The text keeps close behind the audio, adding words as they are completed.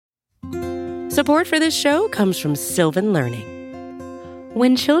Support for this show comes from Sylvan Learning.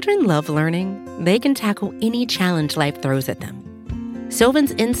 When children love learning, they can tackle any challenge life throws at them.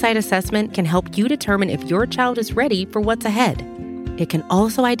 Sylvan's Insight Assessment can help you determine if your child is ready for what's ahead. It can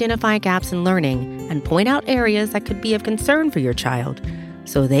also identify gaps in learning and point out areas that could be of concern for your child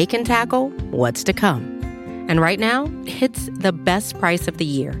so they can tackle what's to come. And right now, it's the best price of the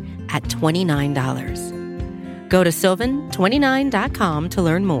year at $29. Go to sylvan29.com to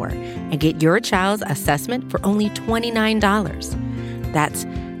learn more and get your child's assessment for only $29. That's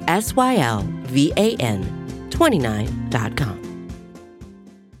SYLVAN 29.com.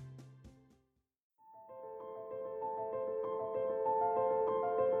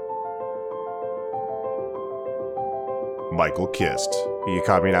 Michael Kist. You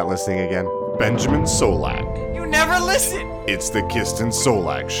caught me not listening again? Benjamin Solak. You never listen! It's the Kist and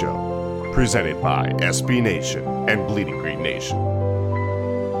Solak Show, presented by SB Nation and Bleeding Green Nation.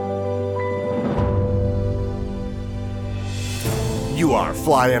 You are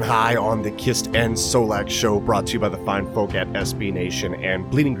flying high on the Kist and Solak Show, brought to you by the fine folk at SB Nation and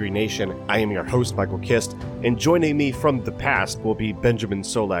Bleeding Green Nation. I am your host, Michael Kist, and joining me from the past will be Benjamin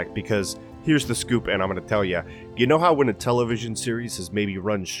Solak, because here's the scoop, and I'm going to tell you. You know how when a television series has maybe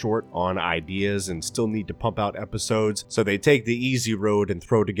run short on ideas and still need to pump out episodes, so they take the easy road and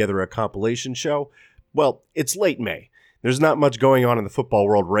throw together a compilation show? Well, it's late May. There's not much going on in the football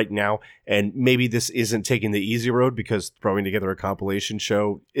world right now, and maybe this isn't taking the easy road because throwing together a compilation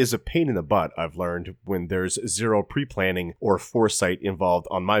show is a pain in the butt, I've learned, when there's zero pre-planning or foresight involved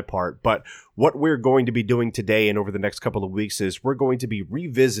on my part. But what we're going to be doing today and over the next couple of weeks is we're going to be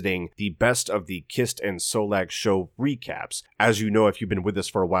revisiting the best of the Kist and Solak Show recaps. As you know, if you've been with us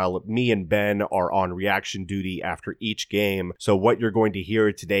for a while, me and Ben are on reaction duty after each game. So what you're going to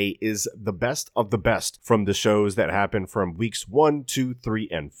hear today is the best of the best from the shows that happen from weeks 1, 2, 3,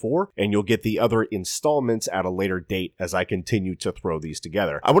 and 4. And you'll get the other installments at a later date as I continue to throw these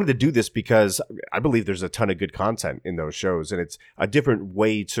together. I wanted to do this because I believe there's a ton of good content in those shows, and it's a different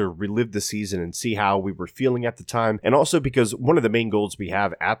way to relive the season and see how we were feeling at the time. And also because one of the main goals we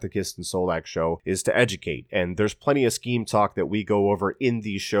have at the Kist and Solak Show is to educate. And there's plenty of scheme talk that we go over in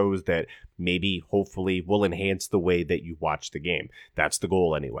these shows that maybe, hopefully, will enhance the way that you watch the game. That's the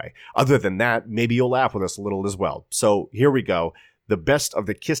goal anyway. Other than that, maybe you'll laugh with us a little as well. So here we go. The best of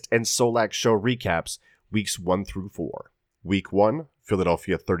the Kist and Solak Show recaps, weeks 1 through 4. Week 1,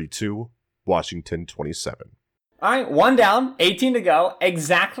 Philadelphia 32, Washington 27. All right, 1 down, 18 to go.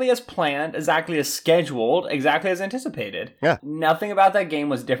 Exactly as planned, exactly as scheduled, exactly as anticipated. Yeah. Nothing about that game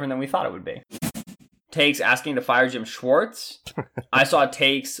was different than we thought it would be. Takes asking to fire Jim Schwartz. I saw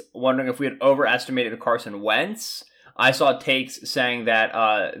takes wondering if we had overestimated Carson Wentz. I saw takes saying that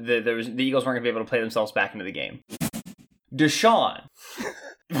the Eagles weren't going to be able to play themselves back into the game. Deshaun.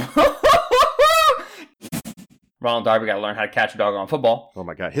 Ronald Darby got to learn how to catch a dog on football. Oh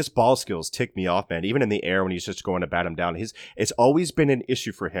my God. His ball skills tick me off, man. Even in the air when he's just going to bat him down. It's always been an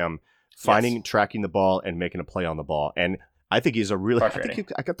issue for him finding, tracking the ball, and making a play on the ball. And I think he's I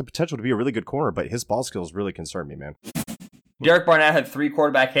got the potential to be a really good corner, but his ball skills really concern me, man. Derek Barnett had 3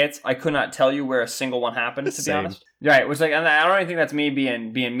 quarterback hits. I could not tell you where a single one happened, to be honest. Right. It was like, and I don't even think that's me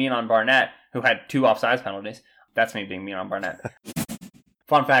being mean on Barnett, who had 2 offsides penalties. That's me being mean on Barnett.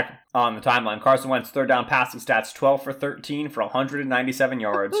 Fun fact on the timeline, Carson Wentz third down passing stats, 12 for 13 for 197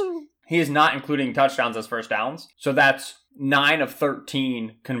 yards. He is not including touchdowns as first downs. So that's 9 of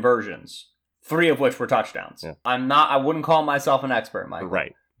 13 conversions, 3 of which were touchdowns. Yeah. I wouldn't call myself an expert, Mike.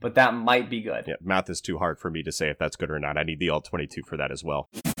 Right. But that might be good. Yeah, math is too hard for me to say if that's good or not. I need the all 22 for that as well.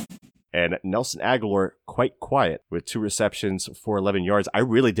 And Nelson Aguilar, quite quiet with 2 receptions for 11 yards. I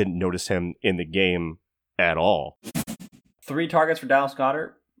really didn't notice him in the game at all. 3 targets for Dallas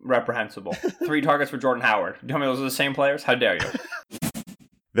Goedert, reprehensible. 3 targets for Jordan Howard. You tell me those are the same players? How dare you?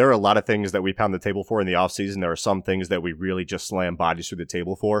 There are a lot of things that we pound the table for in the offseason. There are some things that we really just slam bodies through the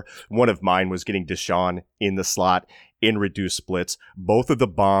table for. One of mine was getting Deshaun in the slot in reduced splits. Both of the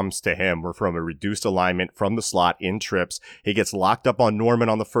bombs to him were from a reduced alignment from the slot in trips. He gets locked up on Norman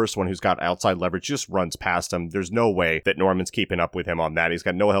on the first one, who's got outside leverage, just runs past him. There's no way that Norman's keeping up with him on that. He's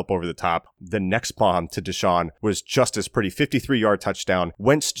got no help over the top. The next bomb to Deshaun was just as pretty, 53-yard touchdown.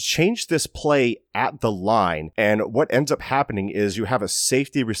 Wentz changed this play at the line, and what ends up happening is you have a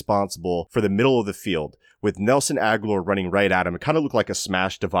safety responsible for the middle of the field, with Nelson Aguilar running right at him. It kind of looked like a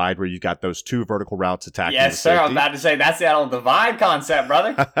smash divide where you got those 2 vertical routes attacking. Yes, sir. I was about to say, that's the old divide concept,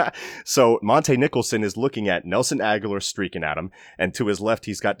 brother. So Monte Nicholson is looking at Nelson Aguilar streaking at him, and to his left,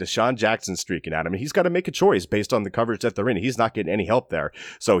 he's got Deshaun Jackson streaking at him, and he's got to make a choice based on the coverage that they're in. He's not getting any help there.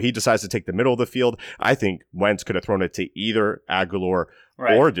 So he decides to take the middle of the field. I think Wentz could have thrown it to either Aguilar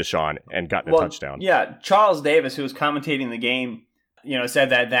or Deshaun and gotten a touchdown. Yeah, Charles Davis, who was commentating the game, said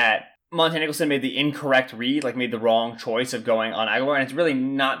that Monte Nicholson made the incorrect read, like made the wrong choice of going on Aguilar, and it's really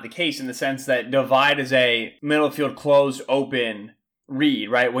not the case in the sense that divide is a middle field closed open read,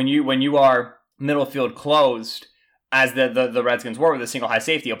 right? When you are middle field closed, as the Redskins were with a single high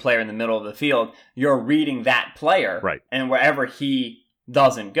safety, a player in the middle of the field, you're reading that player, right? And wherever he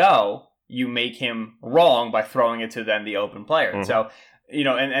doesn't go, you make him wrong by throwing it to then the open player. Mm-hmm. So,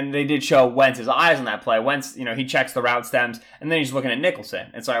 and they did show Wentz's eyes on that play. Wentz, he checks the route stems, and then he's looking at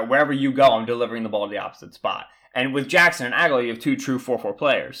Nicholson. And so wherever you go, I'm delivering the ball to the opposite spot. And with Jackson and Aguilar, you have two true 4-4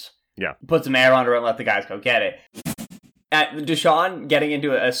 players. Yeah. Put some air under it and let the guys go get it. At Deshaun getting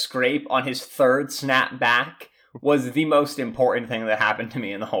into a scrape on his third snap back was the most important thing that happened to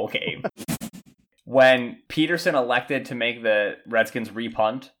me in the whole game. When Peterson elected to make the Redskins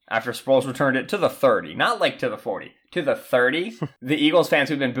repunt after Sproles returned it to the 30, not like to the 40, to the 30, the Eagles fans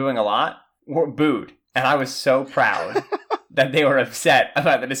who've been booing a lot were booed. And I was so proud that they were upset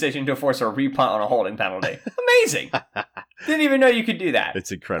about the decision to force a repunt on a holding penalty. Amazing. Didn't even know you could do that.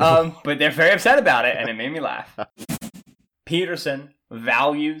 It's incredible. But they're very upset about it, and it made me laugh. Peterson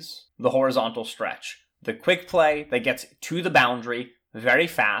values the horizontal stretch. The quick play that gets to the boundary very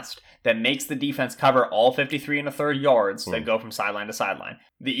fast, that makes the defense cover all 53 1/3 yards that go from sideline to sideline.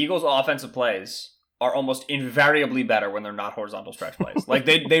 The Eagles' offensive plays are almost invariably better when they're not horizontal stretch plays. Like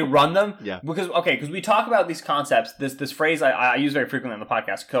they run them because we talk about these concepts, this phrase I use very frequently on the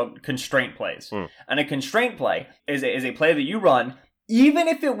podcast called constraint plays. And a constraint play is a play that you run even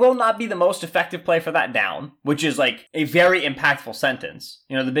if it will not be the most effective play for that down, which is like a very impactful sentence.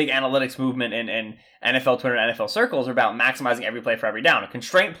 The big analytics movement in NFL Twitter and NFL circles are about maximizing every play for every down. A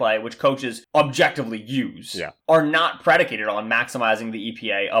constraint play, which coaches objectively use, are not predicated on maximizing the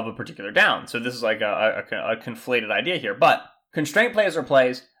EPA of a particular down. So this is like a conflated idea here. But constraint plays are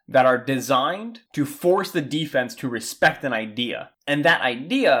plays that are designed to force the defense to respect an idea. And that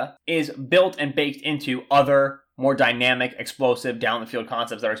idea is built and baked into other more dynamic, explosive, down-the-field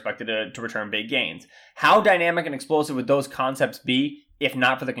concepts that are expected to return big gains. How dynamic and explosive would those concepts be if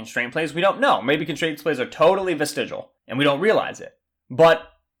not for the constraint plays? We don't know. Maybe constraint plays are totally vestigial, and we don't realize it. But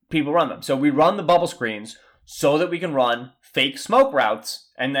people run them. So we run the bubble screens so that we can run fake smoke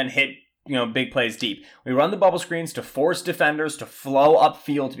routes and then hit big plays deep. We run the bubble screens to force defenders to flow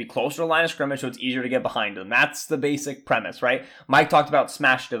upfield to be closer to the line of scrimmage so it's easier to get behind them. That's the basic premise, right? Mike talked about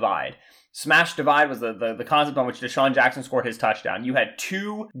smash divide. Smash divide was the concept on which Deshaun Jackson scored his touchdown. You had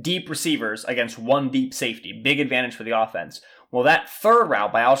two deep receivers against one deep safety. Big advantage for the offense. Well, that third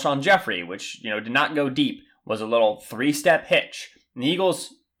route by Alshon Jeffrey, which, did not go deep, was a little three-step hitch. And the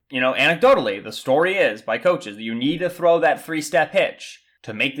Eagles, anecdotally, the story is by coaches, you need to throw that three-step hitch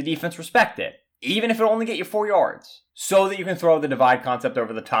to make the defense respect it, even if it'll only get you 4 yards, so that you can throw the divide concept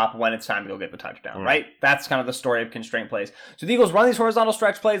over the top when it's time to go get the touchdown, right? That's kind of the story of constraint plays. So the Eagles run these horizontal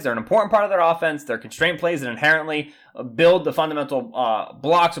stretch plays. They're an important part of their offense. They're constraint plays that inherently build the fundamental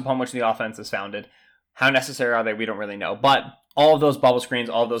blocks upon which the offense is founded. How necessary are they? We don't really know. But all of those bubble screens,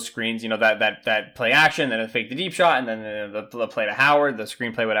 all of those screens, that play action, then fake the deep shot, and then the play to Howard, the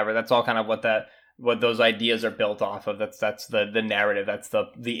screenplay, whatever, that's all kind of what those ideas are built off of. That's the narrative. That's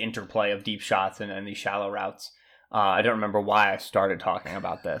the interplay of deep shots and these shallow routes. I don't remember why I started talking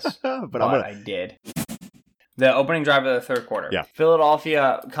about this, but I did. The opening drive of the third quarter. Yeah.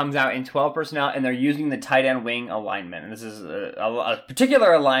 Philadelphia comes out in 12 personnel, and they're using the tight end wing alignment. And this is a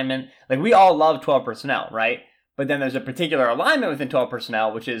particular alignment. Like, we all love 12 personnel, right? But then there's a particular alignment within 12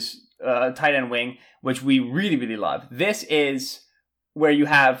 personnel, which is tight end wing, which we really, really love. This is where you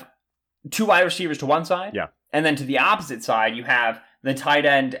have two wide receivers to one side. Yeah. And then to the opposite side, you have the tight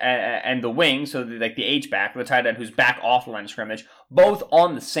end and the wing, so like the H-back, the tight end who's back off the line of scrimmage, both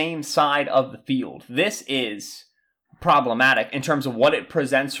on the same side of the field. This is problematic in terms of what it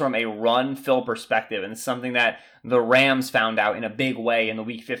presents from a run-fill perspective, and it's something that the Rams found out in a big way in the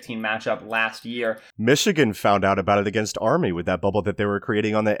Week 15 matchup last year. Michigan found out about it against Army with that bubble that they were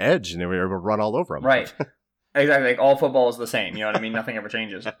creating on the edge, and they were able to run all over them. Right. Exactly. Like, all football is the same. You know what I mean? Nothing ever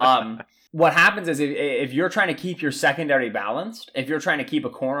changes. What happens is if you're trying to keep your secondary balanced, if you're trying to keep a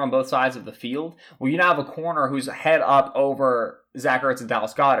corner on both sides of the field, well, you now have a corner who's head up over Zach Ertz and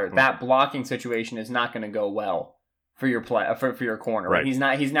Dallas Goedert. That blocking situation is not going to go well for your play for your corner. Right. He's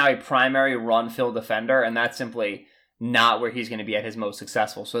now a primary run fill defender, and that's simply not where he's going to be at his most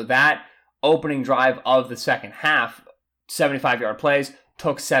successful. So that opening drive of the second half, 75-yard plays,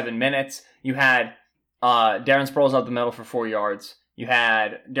 took 7 minutes. You had Darren Sproles up the middle for 4 yards. You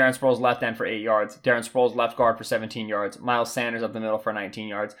had Darren Sproles left end for 8 yards, Darren Sproles left guard for 17 yards, Miles Sanders up the middle for 19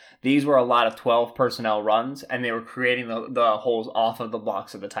 yards. These were a lot of 12 personnel runs, and they were creating the holes off of the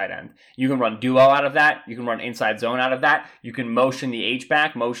blocks of the tight end. You can run duo out of that. You can run inside zone out of that. You can motion the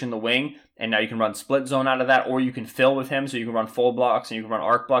H-back, motion the wing, and now you can run split zone out of that, or you can fill with him, so you can run full blocks, and you can run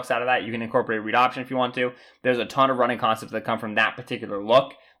arc blocks out of that. You can incorporate read option if you want to. There's a ton of running concepts that come from that particular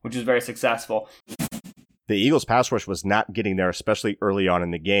look, which is very successful. The Eagles' pass rush was not getting there, especially early on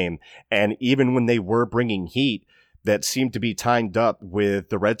in the game. And even when they were bringing heat, that seemed to be timed up with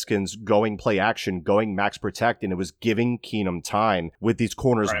the Redskins going play action, going max protect, and it was giving Keenum time with these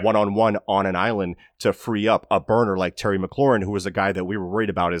corners one-on-one on an island to free up a burner like Terry McLaurin, who was a guy that we were worried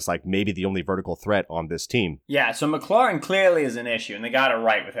about as like maybe the only vertical threat on this team. Yeah, so McLaurin clearly is an issue, and they got it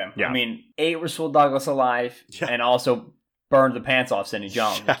right with him. Yeah. I mean, 8 Rasul Douglas alive, and also burned the pants off Sidney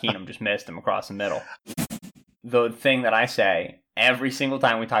Jones. Keenum just missed him across the middle. The thing that I say every single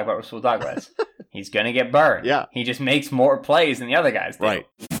time we talk about Rasul Douglas, he's going to get burned. Yeah. He just makes more plays than the other guys do. Right.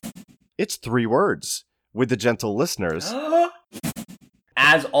 It's 3 words with the gentle listeners.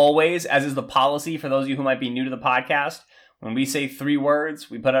 As always, as is the policy for those of you who might be new to the podcast, when we say 3 words,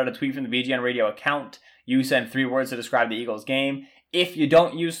 we put out a tweet from the BGN Radio account. You send 3 words to describe the Eagles game. If you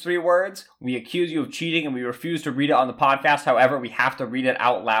don't use 3 words, we accuse you of cheating and we refuse to read it on the podcast. However, we have to read it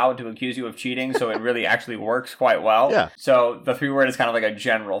out loud to accuse you of cheating, so it really actually works quite well. Yeah. So the 3 word is kind of like a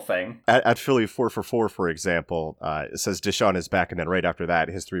general thing. At Philly 4 for 4, for example, it says Deshaun is back, and then right after that,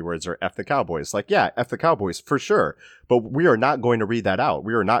 his 3 words are F the Cowboys. Like, yeah, F the Cowboys, for sure. But we are not going to read that out.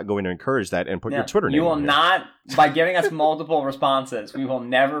 We are not going to encourage that and put your Twitter name You will on not, by giving us multiple responses, we will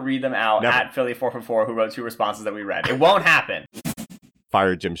never read them out at Philly 4 for 4, who wrote 2 responses that we read. It won't happen.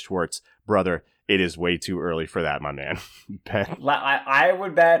 Fire Jim Schwartz. Brother, it is way too early for that, my man. I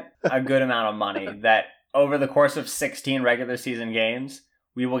would bet a good amount of money that over the course of 16 regular season games,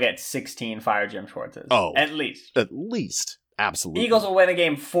 we will get 16 Fire Jim Schwartzes. Oh. At least. At least. Absolutely. Eagles will win a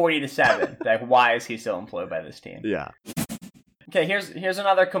game 40-7. Like, why is he still employed by this team? Yeah. Okay, here's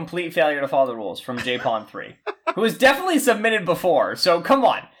another complete failure to follow the rules from JPawn3, who was definitely submitted before, so come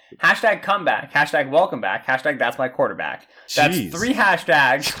on. Hashtag comeback, hashtag welcome back, hashtag that's my quarterback. That's Jeez. 3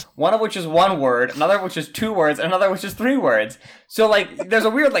 hashtags, one of which is 1 word, another of which is 2 words, and another of which is 3 words. So, like, there's a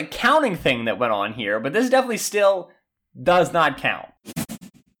weird, like, counting thing that went on here, but this definitely still does not count.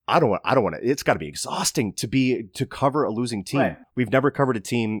 I don't want to. It's got to be exhausting to cover a losing team. Right. We've never covered a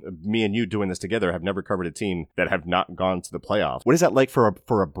team. Me and you doing this together have never covered a team that have not gone to the playoffs. What is that like for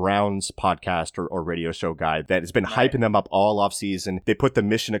a Browns podcast or radio show guy that has been hyping them up all off season? They put the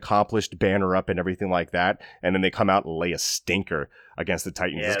mission accomplished banner up and everything like that, and then they come out and lay a stinker against the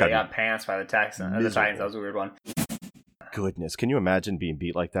Titans. Yeah, they got pants by the Texans. The Titans. That was a weird one. Goodness, can you imagine being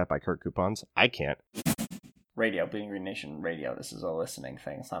beat like that by Kurt Coupons? I can't. Radio, Bleeding Green Nation Radio. This is a listening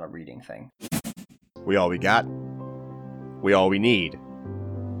thing. It's not a reading thing. We all we got. We all we need.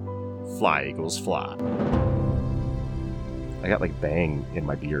 Fly, Eagles, fly. I got like bang in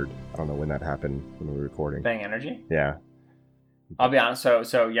my beard. I don't know when that happened when we were recording. Bang energy? Yeah. I'll be honest.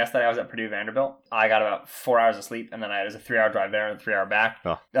 So yesterday I was at Purdue Vanderbilt. I got about 4 hours of sleep, and then it was a 3-hour drive there and a 3-hour back.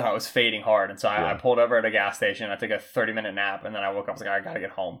 Oh. I was fading hard, and so I pulled over at a gas station. I took a 30-minute nap, and then I woke up. I was like, I gotta get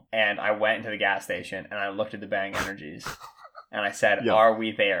home. And I went into the gas station, and I looked at the Bang Energies, and I said, "Are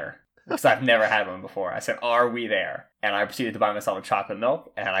we there?" Because I've never had one before. I said, "Are we there?" And I proceeded to buy myself a chocolate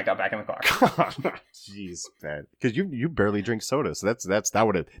milk, and I got back in the car. Jeez, man, because you barely drink soda, so that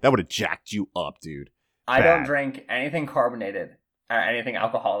would have jacked you up, dude. I don't drink anything carbonated, anything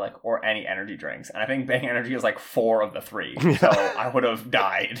alcoholic, or any energy drinks. And I think Bang Energy is like 4 of the 3. So I would have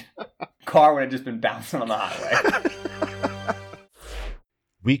died. Car would have just been bouncing on the highway.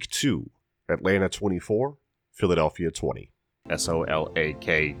 Week 2, Atlanta 24, Philadelphia 20.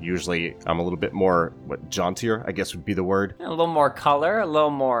 Solak. Usually I'm a little bit more, jauntier, I guess would be the word. A little more color, a little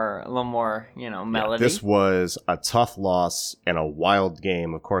more, melody. Yeah, this was a tough loss and a wild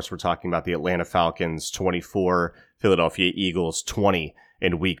game. Of course, we're talking about the Atlanta Falcons 24, Philadelphia Eagles 20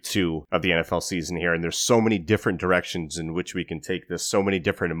 in week 2 of the NFL season here. And there's so many different directions in which we can take this, so many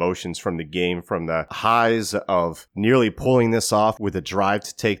different emotions from the game, from the highs of nearly pulling this off with a drive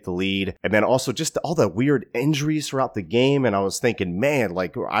to take the lead, and then also just all the weird injuries throughout the game. And I was thinking, man,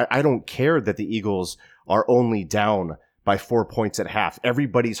 like, I don't care that the Eagles are only down by 4 points at half.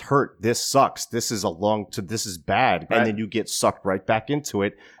 Everybody's hurt. This sucks. This is bad. Right. And then you get sucked right back into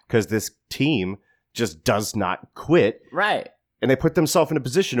it because this team just does not quit. Right. And they put themselves in a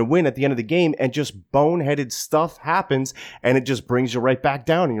position to win at the end of the game, and just boneheaded stuff happens, and it just brings you right back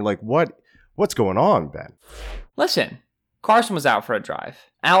down. And you're like, what's going on, Ben? Listen, Carson was out for a drive.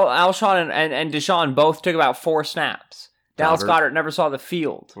 Alshon and Deshaun both took about 4 snaps. Dallas Goedert never saw the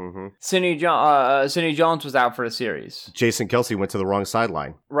field. Mm-hmm. Sidney Jones was out for the series. Jason Kelce went to the wrong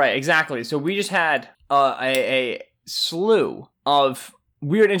sideline. Right, exactly. So we just had a slew of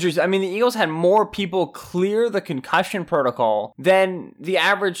weird injuries. I mean, the Eagles had more people clear the concussion protocol than the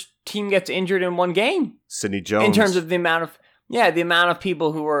average team gets injured in one game. Sidney Jones. In terms of the amount of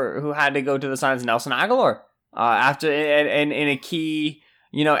people who had to go to the sidelines. Nelson Aguilar, after in a key,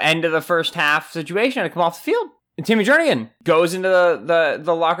 end of the first half situation, to come off the field. And Timmy Jernigan goes into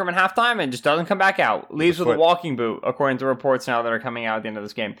the locker room at halftime and just doesn't come back out. Leaves with a walking boot, according to reports now that are coming out at the end of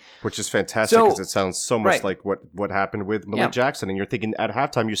this game. Which is fantastic because it sounds so much like what happened with Malik Jackson. And you're thinking at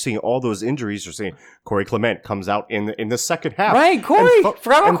halftime, you're seeing all those injuries. You're seeing Corey Clement comes out in the second half. Right, Corey.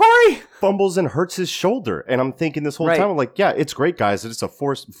 Forgot about Corey. Fumbles and hurts his shoulder. And I'm thinking this whole time, I'm like, yeah, it's great, guys. It's a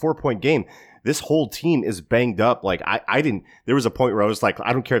 4-point game. This whole team is banged up. Like there was a point where I was like,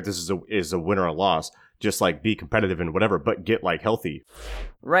 I don't care if this is a win or a loss. Just like be competitive and whatever, but get like healthy.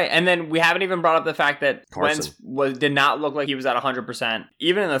 Right. And then we haven't even brought up the fact that Carson Wentz did not look like he was at 100%.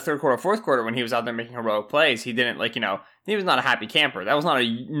 Even in the third quarter, fourth quarter, when he was out there making heroic plays, he didn't he was not a happy camper. That was not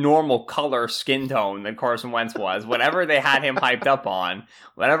a normal color skin tone that Carson Wentz was. Whatever they had him hyped up on,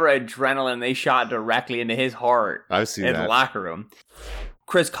 whatever adrenaline they shot directly into his heart in the locker room.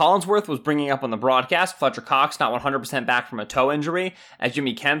 Chris Collinsworth was bringing up on the broadcast Fletcher Cox not 100% back from a toe injury, as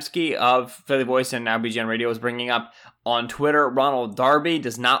Jimmy Kempski of Philly Voice and now BGN Radio was bringing up on Twitter. Ronald Darby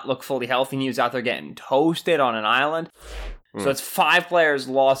does not look fully healthy. He was out there getting toasted on an island. So it's 5 players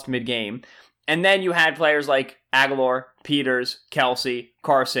lost mid-game. And then you had players like Aguilar, Peters, Kelce,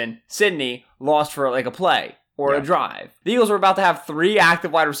 Carson, Sidney lost for like a play or a drive. The Eagles were about to have 3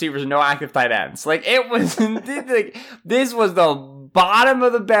 active wide receivers and no active tight ends. Like, it was this was the bottom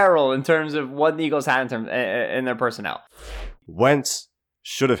of the barrel in terms of what the Eagles had in their personnel. Wentz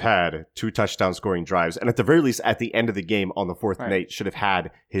should have had 2 touchdown scoring drives, and at the very least, at the end of the game on the 4th and 8, should have had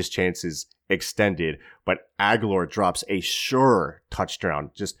his chances extended. But Aguilar drops a sure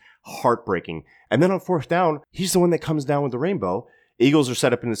touchdown, just heartbreaking. And then on 4th down, he's the one that comes down with the rainbow. Eagles are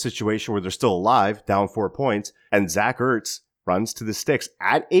set up in a situation where they're still alive, down 4 points, and Zach Ertz runs to the sticks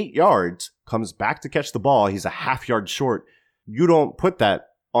at 8 yards, comes back to catch the ball. He's a half yard short. You don't put that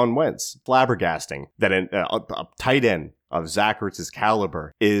on Wentz. Flabbergasting that a tight end of Zach Ertz's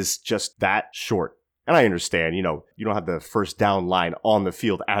caliber is just that short. And I understand, you don't have the first down line on the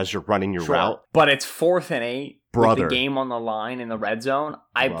field as you're running your route. But it's 4th and 8 with the game on the line in the red zone.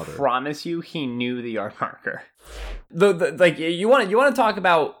 I promise you, he knew the yard marker. You want to talk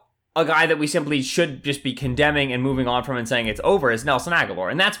about a guy that we simply should just be condemning and moving on from and saying it's over is Nelson Aguilar.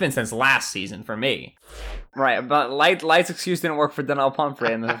 And that's been since last season for me. Right, but Light's excuse didn't work for Donnell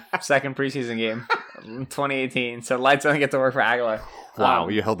Pumphrey in the second preseason game in 2018. So Light's only get to work for Aguilar. Wow,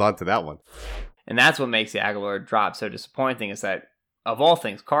 you held on to that one. And that's what makes the Aguilar drop so disappointing is that, of all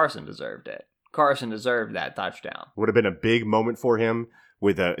things, Carson deserved it. Carson deserved that touchdown. Would have been a big moment for him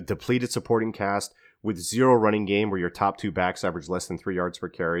with a depleted supporting cast, with 0 running game where your top 2 backs average less than 3 yards per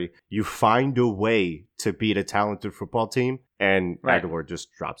carry. You find a way to beat a talented football team, and Aguilar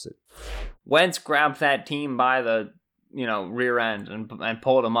just drops it. Wentz grabbed that team by the rear end and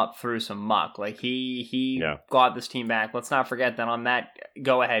pulled him up through some muck. Like he got this team back. Let's not forget that on that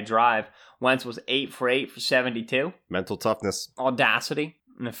go-ahead drive, Wentz was 8 for 8 for 72. Mental toughness. Audacity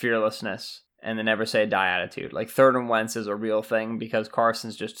and the fearlessness. And the never say die attitude. Like 3rd and Wentz is a real thing because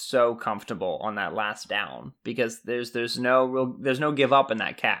Carson's just so comfortable on that last down because there's no give up in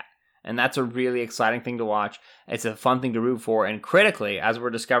that cat. And that's a really exciting thing to watch. It's a fun thing to root for. And critically, as we're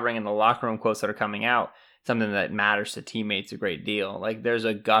discovering in the locker room quotes that are coming out, something that matters to teammates a great deal. Like there's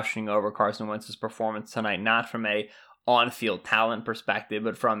a gushing over Carson Wentz's performance tonight, not from a on-field talent perspective,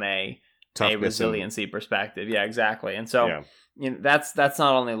 but from a resiliency perspective. Yeah, exactly. And so that's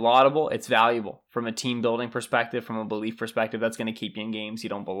not only laudable, it's valuable from a team building perspective, from a belief perspective. That's going to keep you in games you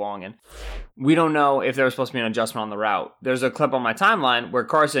don't belong in. We don't know if there was supposed to be an adjustment on the route. There's a clip on my timeline where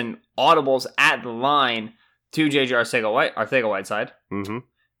Carson audibles at the line to JJ Arcega-Whiteside. Mm-hmm.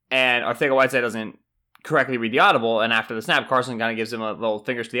 And Arcega-Whiteside doesn't correctly read the audible, and after the snap, Carson kind of gives him a little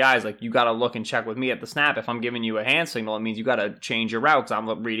fingers to the eyes, like, you got to look and check with me at the snap. If I'm giving you a hand signal, it means you got to change your route because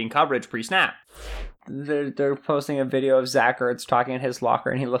I'm reading coverage pre-snap. They're posting a video of Zach Ertz talking in his locker,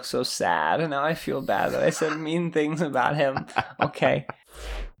 and he looks so sad, and now I feel bad that I said mean things about him. Okay.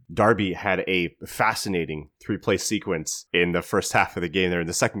 Darby had a fascinating 3-play sequence in the first half of the game there in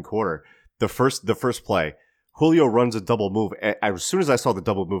the second quarter. The first play, Julio runs a double move. As soon as I saw the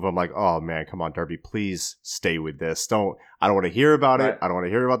double move, I'm like, oh man, come on, Darby, please stay with this. I don't want to hear about it. I don't want to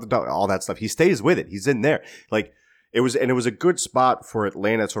hear about all that stuff. He stays with it. He's in there. Like it was a good spot for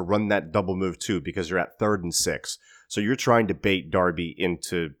Atlanta to run that double move too, because you're at 3rd and 6. So you're trying to bait Darby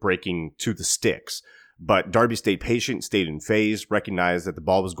into breaking to the sticks. But Darby stayed patient, stayed in phase, recognized that the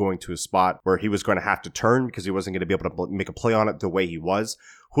ball was going to a spot where he was going to have to turn because he wasn't going to be able to make a play on it the way he was.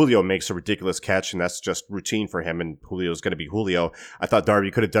 Julio makes a ridiculous catch, and that's just routine for him, and Julio's going to be Julio. I thought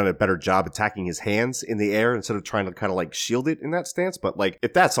Darby could have done a better job attacking his hands in the air instead of trying to kind of like shield it in that stance. But like,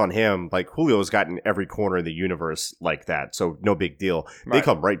 if that's on him, like Julio's gotten every corner in the universe like that, so no big deal. Right. They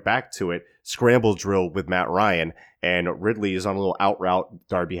come right back to it, scramble drill with Matt Ryan, and Ridley is on a little out route.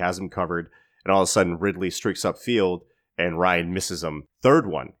 Darby has him covered. And all of a sudden, Ridley streaks upfield, and Ryan misses him. Third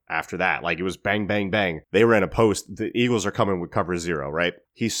one after that. Like, it was bang, bang, bang. They ran a post. The Eagles are coming with cover 0, right?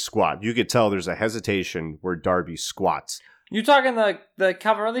 He squat. You could tell there's a hesitation where Darby squats. You talking the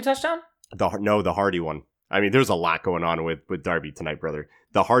Calvarelli touchdown? The Hardy one. I mean, there's a lot going on with Darby tonight, brother.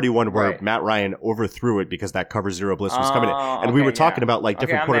 The Hardy one where right. Matt Ryan overthrew it because that cover 0 blitz was coming in. And we were talking about, like,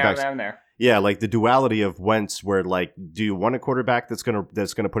 different quarterbacks. I'm there. Yeah, like the duality of Wentz, where like, do you want a quarterback that's gonna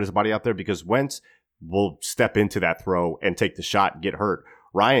put his body out there? Because Wentz will step into that throw and take the shot and get hurt.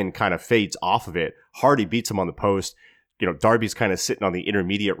 Ryan kind of fades off of it. Hardy beats him on the post. You know, Darby's kind of sitting on the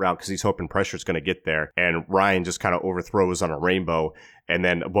intermediate route because he's hoping pressure's going to get there. And Ryan just kind of overthrows on a rainbow. And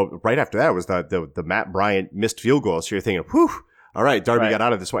then right after that was the Matt Bryant missed field goal. So you're thinking, whew, all right, Darby got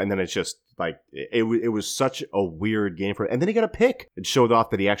out of this one. And then it's just like, it was such a weird game for him. And then he got a pick. It showed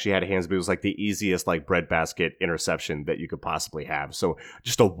off that he actually had hands, but it was like the easiest like breadbasket interception that you could possibly have. So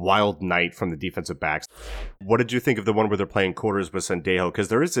just a wild night from the defensive backs. What did you think of the one where they're playing quarters with Sendejo?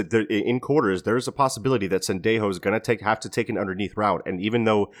 Because in quarters, there is a possibility that Sendejo is going to have to take an underneath route. And even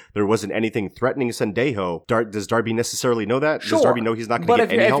though there wasn't anything threatening Sendejo, does Darby necessarily know that? Sure. Does Darby know he's not going to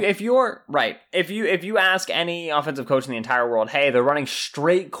get any help? If you're right, if you ask any offensive coach in the entire world, hey, they're running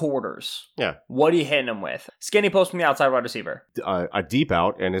straight quarters. Yeah. What are you hitting them with? Skinny post from the outside wide receiver. A deep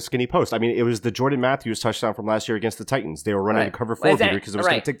out and a skinny post. I mean, it was the Jordan Matthews touchdown from last year against the Titans. They were running a cover 4 beater because it was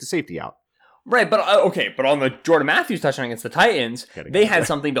going to take the safety out. Right, but but on the Jordan Matthews touchdown against the Titans, they had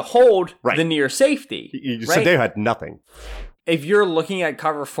something to hold the near safety. So they had nothing. If you're looking at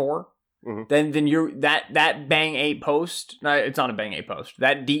cover 4, then you're that bang 8 post. No, it's not a bang 8 post.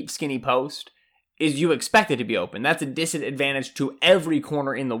 That deep skinny post is you expect it to be open. That's a disadvantage to every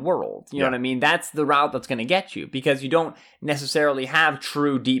corner in the world. You know what I mean? That's the route that's going to get you because you don't necessarily have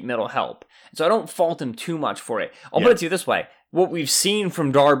true deep middle help. So I don't fault him too much for it. I'll put it to you this way. What we've seen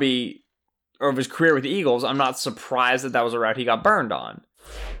from Darby over his career with the Eagles, I'm not surprised that was a route he got burned on.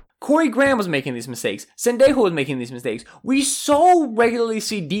 Corey Graham was making these mistakes. Sendejo was making these mistakes. We so regularly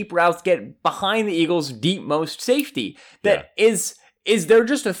see deep routes get behind the Eagles' deep-most safety. Is there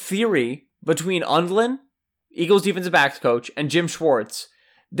just a theory between Undlin, Eagles defensive backs coach, and Jim Schwartz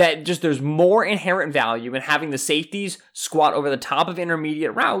that just there's more inherent value in having the safeties squat over the top of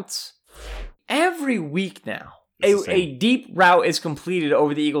intermediate routes? Every week now, a deep route is completed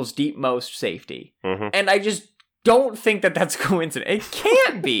over the Eagles' deep-most safety. And I just don't think that that's coincidence. It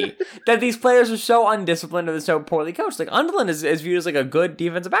can't be that these players are so undisciplined or so poorly coached. Like, Undlin is viewed as like a good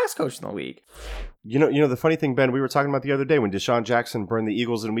defensive backs coach in the league. You know the funny thing, Ben, we were talking about the other day when Deshaun Jackson burned the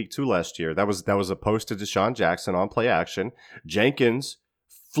Eagles in week 2 last year. That was a post to Deshaun Jackson on play action. Jenkins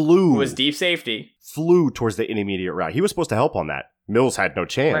flew. Who was deep safety. Flew towards the intermediate route. He was supposed to help on that. Mills had no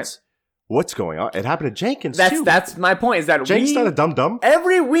chance. Right. What's going on? It happened to Jenkins, too. That's my point, is that Jenkins not a dum-dum.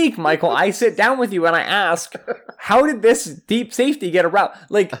 Every week, Michael, I sit down with you and I ask, how did this deep safety get a route?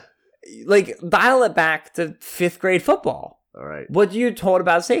 Like dial it back to 5th grade football. All right. What you told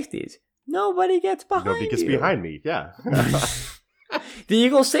about safeties? Nobody gets behind you. Nobody gets behind me, yeah. The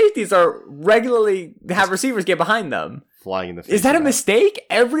Eagles safeties are regularly have receivers get behind them. Flying in the face. Is that a mistake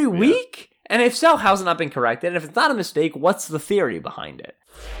every week? And if so, how's it not been corrected? And if it's not a mistake, what's the theory behind it?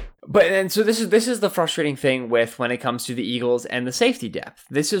 And so this is the frustrating thing with when it comes to the Eagles and the safety depth.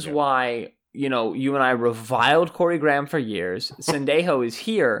 This is why, you and I reviled Corey Graham for years. Sendejo is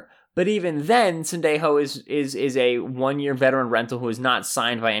here, but even then, Sendejo is a 1-year veteran rental who is not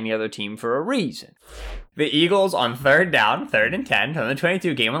signed by any other team for a reason. The Eagles on 3rd down, 3rd and 10, from the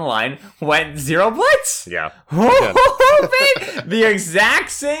 22 game on the line, went 0 blitz. Yeah. The exact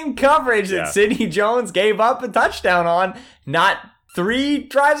same coverage that Sidney Jones gave up a touchdown on, not 2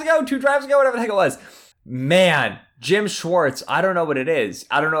 drives ago, whatever the heck it was. Man, Jim Schwartz, I don't know what it is.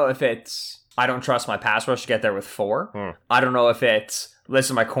 I don't know if it's, I don't trust my pass rush to get there with 4. I don't know if it's,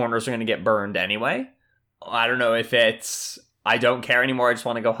 listen, my corners are going to get burned anyway. I don't know if it's, I don't care anymore, I just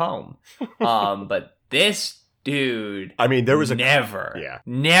want to go home. But this dude, I mean, there was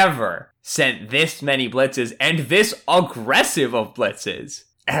never sent this many blitzes and this aggressive of blitzes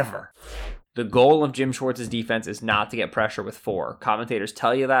ever. The goal of Jim Schwartz's defense is not to get pressure with 4. Commentators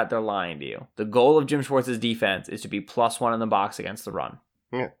tell you that, they're lying to you. The goal of Jim Schwartz's defense is to be +1 in the box against the run.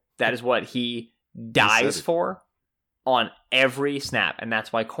 Yeah. That is what he dies for on every snap. And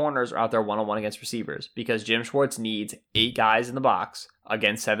that's why corners are out there one-on-one against receivers. Because Jim Schwartz needs 8 guys in the box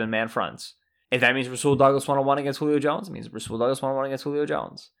against 7-man fronts. If that means Rasul Douglas one-on-one against Julio Jones, it means Rasul Douglas one-on-one against Julio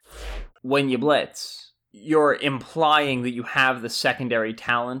Jones. When you blitz, you're implying that you have the secondary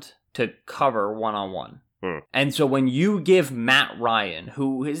talent to cover one-on-one. And so when you give Matt Ryan,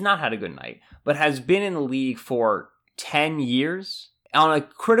 who has not had a good night, but has been in the league for 10 years, on a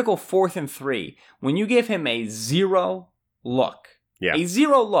critical 4th and 3, when you give him a 0 look, a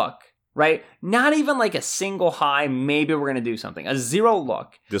 0 look, right? Not even like a single high, maybe we're going to do something. A 0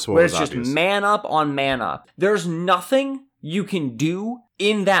 look, this one where was it's just obvious. man up on man up. There's nothing you can do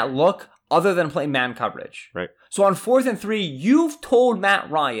in that look other than play man coverage. Right. So on 4th and 3, you've told Matt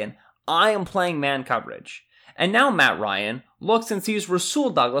Ryan, I am playing man coverage. And now Matt Ryan looks and sees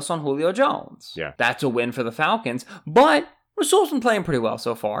Rasul Douglas on Julio Jones. Yeah. That's a win for the Falcons. But Rasul's been playing pretty well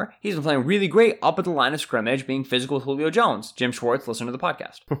so far. He's been playing really great up at the line of scrimmage, being physical with Julio Jones. Jim Schwartz, listen to the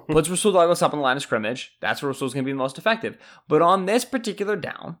podcast. Puts Rasul Douglas up on the line of scrimmage. That's where Rasul's going to be the most effective. But on this particular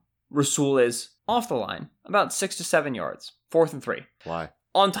down, Rasul is off the line, about 6 to 7 yards, 4th and 3. Why?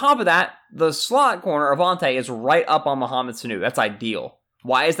 On top of that, the slot corner, Avante, is right up on Mohamed Sanu. That's ideal.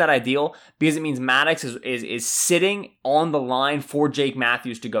 Why is that ideal? Because it means Maddox is sitting on the line for Jake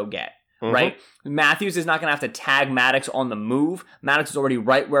Matthews to go get, right? Matthews is not going to have to tag Maddox on the move. Maddox is already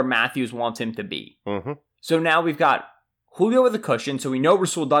right where Matthews wants him to be. So now we've got Julio with a cushion, so we know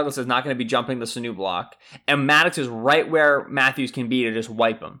Rasul Douglas is not going to be jumping the Sanu block, and Maddox is right where Matthews can be to just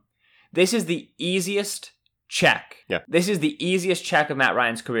wipe him. This is the easiest check. Yeah. This is the easiest check of Matt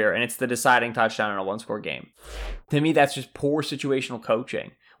Ryan's career, and it's the deciding touchdown in a one-score game. To me, that's just poor situational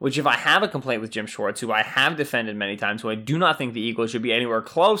coaching, which if I have a complaint with Jim Schwartz, who I have defended many times, who I do not think the Eagles should be anywhere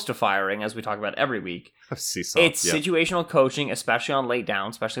close to firing, as we talk about every week, it's situational coaching, especially on late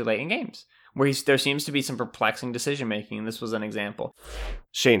downs, especially late in games, where there seems to be some perplexing decision-making, and this was an example.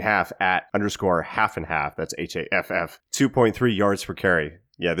 Shane Haff at _half and half, that's HAFF, 2.3 yards per carry.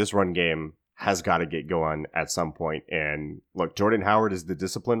 Yeah, this run game has got to get going at some point. And look, Jordan Howard is the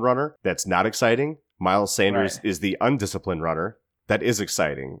disciplined runner. That's not exciting. Miles Sanders is the undisciplined runner. That is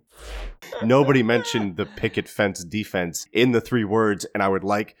exciting. Nobody mentioned the picket fence defense in the 3 words, and I would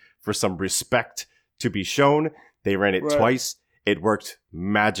like for some respect to be shown. They ran it twice. It worked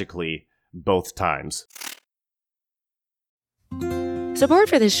magically both times. Support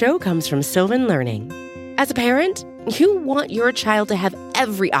for this show comes from Sylvan Learning. As a parent, you want your child to have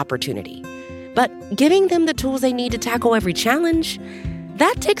every opportunity. But giving them the tools they need to tackle every challenge,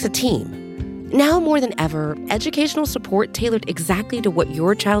 that takes a team. Now more than ever, educational support tailored exactly to what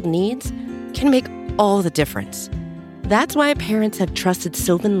your child needs can make all the difference. That's why parents have trusted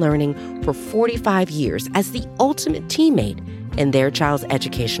Sylvan Learning for 45 years as the ultimate teammate in their child's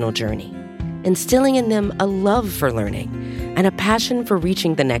educational journey, instilling in them a love for learning and a passion for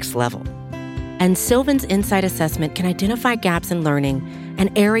reaching the next level. And Sylvan's Insight Assessment can identify gaps in learning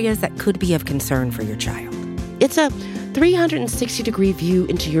and areas that could be of concern for your child. It's a 360-degree view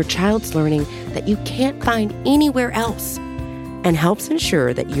into your child's learning that you can't find anywhere else, and helps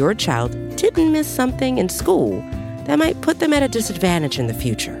ensure that your child didn't miss something in school that might put them at a disadvantage in the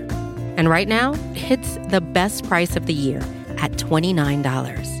future. And right now, it's the best price of the year at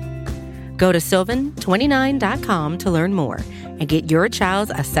 $29. Go to sylvan29.com to learn more and get your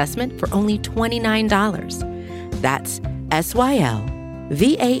child's assessment for only $29. That's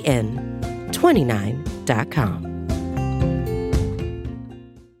SYLVAN29.com.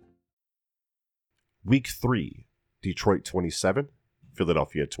 Week 3, Detroit 27,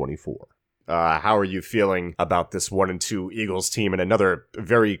 Philadelphia 24. How are you feeling about this 1-2 Eagles team and another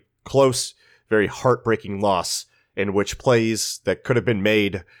very close, very heartbreaking loss in which plays that could have been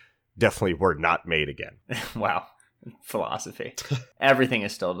made definitely were not made again? Wow. Philosophy. Everything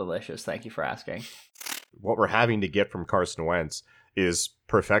is still delicious. Thank you for asking. What we're having to get from Carson Wentz is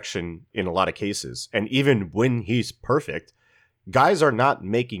perfection in a lot of cases. And even when he's perfect, guys are not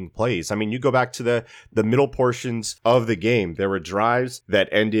making plays. I mean, you go back to the middle portions of the game. There were drives that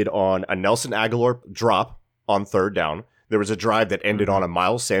ended on a Nelson Aguilar drop on 3rd down. There was a drive that ended on a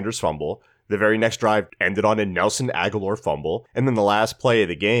Miles Sanders fumble. The very next drive ended on a Nelson Aguilar fumble. And then the last play of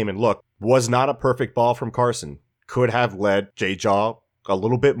the game, and look, was not a perfect ball from Carson. Could have led J-Jaw a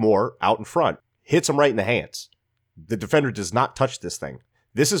little bit more out in front. Hits him right in the hands. The defender does not touch this thing.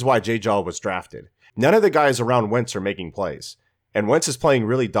 This is why J-Jaw was drafted. None of the guys around Wentz are making plays. And Wentz is playing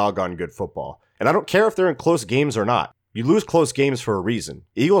really doggone good football. And I don't care if they're in close games or not. You lose close games for a reason.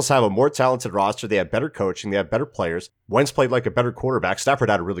 Eagles have a more talented roster. They have better coaching. They have better players. Wentz played like a better quarterback. Stafford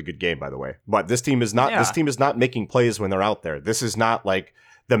had a really good game, by the way. But this team is not. This team is not making plays when they're out there. This is not like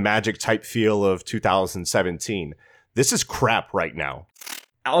the Magic type feel of 2017. This is crap right now.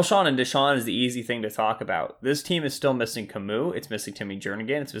 Alshon and Deshaun is the easy thing to talk about. This team is still missing Camus. It's missing Timmy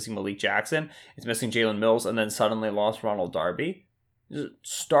Jernigan. It's missing Malik Jackson. It's missing Jalen Mills, and then suddenly lost Ronald Darby.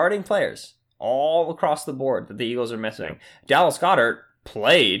 Starting players all across the board that the Eagles are missing. Dallas Goedert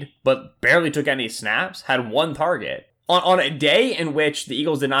played, but barely took any snaps, had one target. On a day in which the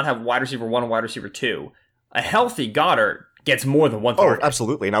Eagles did not have wide receiver 1 and wide receiver 2, a healthy Goedert gets more than one target. Oh,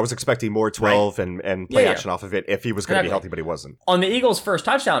 absolutely. And I was expecting more 12 and play action off of it if he was going to be healthy, but he wasn't. On the Eagles' first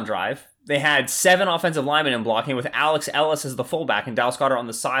touchdown drive, they had 7 offensive linemen in blocking with Alex Ellis as the fullback and Dallas Goedert on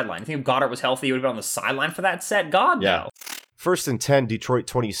the sideline. I think if Goedert was healthy, he would have been on the sideline for that set. No. First and 10, Detroit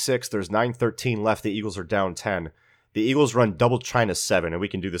 26. There's 9:13 left. The Eagles are down 10. The Eagles run double China 7, and we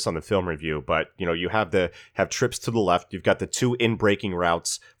can do this on the film review, but you have trips to the left. You've got the 2 in-breaking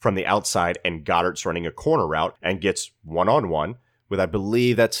routes from the outside, and Goddard's running a corner route and gets one-on-one with, I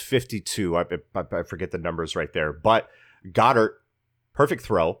believe that's 52. I forget the numbers right there. But Goddard, perfect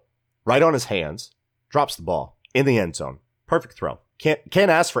throw, right on his hands, drops the ball in the end zone. Perfect throw. Can't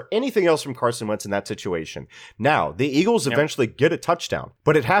ask for anything else from Carson Wentz in that situation. Now, the Eagles eventually get a touchdown,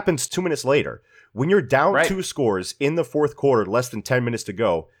 but it happens 2 minutes later. When you're down 2 scores in the fourth quarter, less than 10 minutes to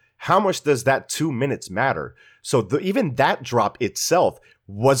go, how much does that 2 minutes matter? So even that drop itself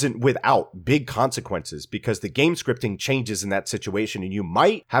wasn't without big consequences because the game scripting changes in that situation, and you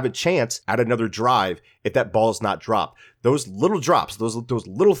might have a chance at another drive if that ball's not dropped. Those little drops, those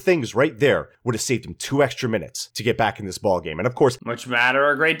little things right there would have saved him 2 extra minutes to get back in this ball game. And of course, which matter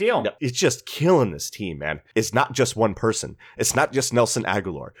a great deal. It's just killing this team, man. It's not just one person. It's not just Nelson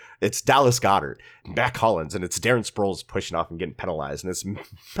Aguilar. It's Dallas Goedert, Mac Hollins, and it's Darren Sproles pushing off and getting penalized. And it's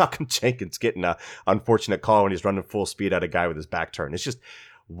Malcolm Jenkins getting an unfortunate call when he's running full speed at a guy with his back turned. It's just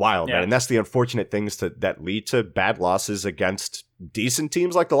wild, man. And that's the unfortunate things that lead to bad losses against decent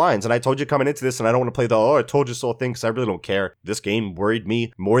teams like the Lions. And I told you coming into this, and I don't want to play the I told you so thing because I really don't care. This game worried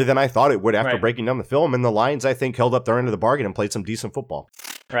me more than I thought it would after breaking down the film. And the Lions, I think, held up their end of the bargain and played some decent football.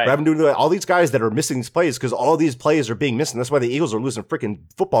 Right. But I've been doing all these guys that are missing these plays because all these plays are being missed. And that's why the Eagles are losing freaking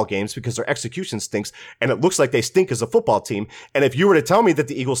football games because their execution stinks. And it looks like they stink as a football team. And if you were to tell me that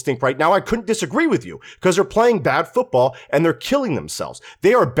the Eagles stink right now, I couldn't disagree with you because they're playing bad football and they're killing themselves.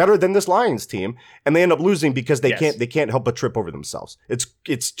 They are better than this Lions team, and they end up losing because they can't help but trip over themselves.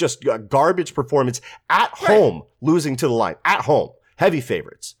 It's just a garbage performance at home, losing to the line at home. Heavy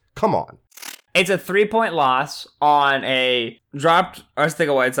favorites. Come on. It's a 3-point loss on a dropped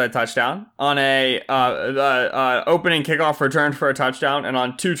Arcega-Whiteside touchdown, on a opening kickoff return for a touchdown, and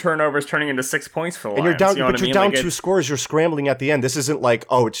on 2 turnovers turning into 6 points for the Lions. And you're down 2 scores. You're scrambling at the end. This isn't like,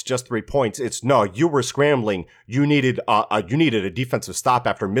 it's just 3 points. It's no, you were scrambling. You needed a defensive stop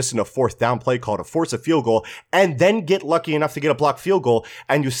after missing a 4th down play call to force a field goal, and then get lucky enough to get a blocked field goal,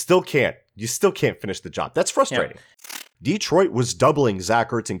 and you still can't. You still can't finish the job. That's frustrating. Yeah. Detroit was doubling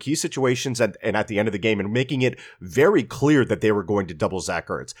Zach Ertz in key situations and at the end of the game and making it very clear that they were going to double Zach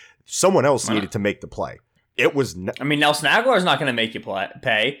Ertz. Someone else needed to make the play. It was. Nelson Aguilar is not going to make you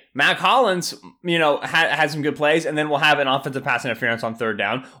pay. Mac Hollins, had some good plays, and then we'll have an offensive pass interference on 3rd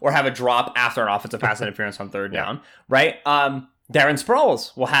down, or have a drop after an offensive pass interference on 3rd down, right? Darren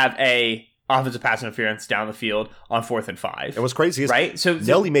Sproles will have a offensive pass interference down the field on 4th and 5. It was crazy, right? So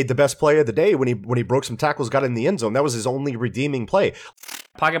Nelly made the best play of the day when he broke some tackles, got in the end zone. That was his only redeeming play.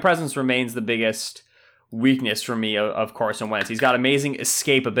 Pocket presence remains the biggest weakness for me of Carson Wentz. He's got amazing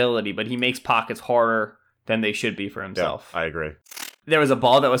escapability, but he makes pockets harder than they should be for himself. Yeah, I agree. There was a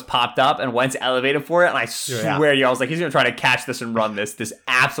ball that was popped up and Wentz elevated for it, and I swear to you, I was like, he's going to try to catch this and run this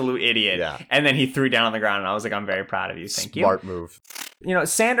absolute idiot. Yeah. And then he threw down on the ground, and I was like, I'm very proud of you. Thank you. Smart move.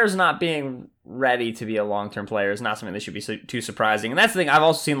 Sanders not being ready to be a long-term player is not something that should be too surprising. And that's the thing. I've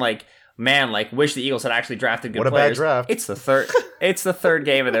also seen, wish the Eagles had actually drafted good players. What a bad draft. It's the third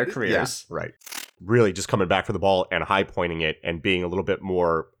game of their careers. Yeah, right. Really just coming back for the ball and high-pointing it and being a little bit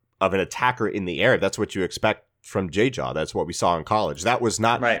more of an attacker in the air. That's what you expect from J-Jaw. That's what we saw in college. That was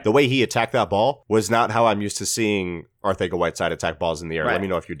not the way he attacked that ball was not how I'm used to seeing Arcega-Whiteside attack balls in the air. Let me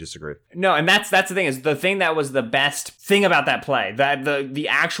know if you disagree. No, and that's the thing, is the thing that was the best thing about that play, that the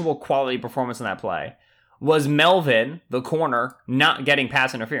actual quality performance in that play was Melvin, the corner, not getting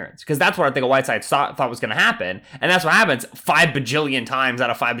pass interference. Because that's what Arcega-Whiteside thought was going to happen. And that's what happens 5 bajillion times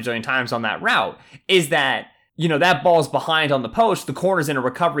out of 5 bajillion times on that route, is that that ball's behind on the post, the corner's in a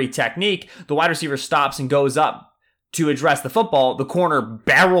recovery technique, the wide receiver stops and goes up to address the football, the corner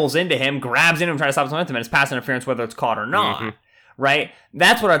barrels into him, grabs into him, trying to stop his momentum, and it's pass interference whether it's caught or not, right?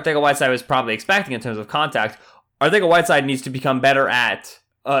 That's what Arcega-Whiteside was probably expecting in terms of contact. Arcega-Whiteside needs to become better at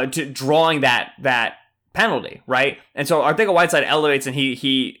drawing that penalty, right? And so Arcega-Whiteside elevates, and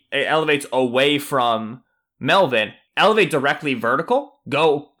he elevates away from Melvin, elevate directly vertical,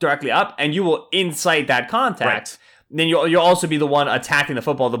 go directly up, and you will incite that contact. Right. Then you'll also be the one attacking the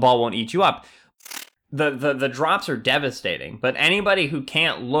football. The ball won't eat you up. The drops are devastating, but anybody who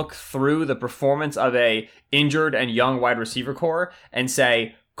can't look through the performance of a injured and young wide receiver core and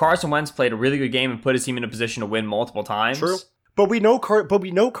say Carson Wentz played a really good game and put his team in a position to win multiple times. True. But we know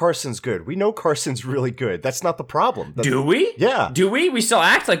Carson's good. We know Carson's really good. That's not the problem. Do we? Yeah. Do we? We still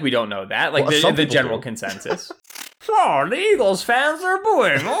act like we don't know that. Like the general consensus. Oh, the Eagles fans are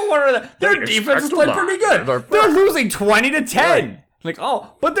booing. Oh, what are their defense has played pretty good. They're losing 20-10. Right. Like,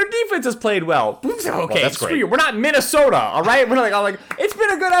 oh, but their defense has played well. Okay, that's great. We're not Minnesota, all right? We're like, it's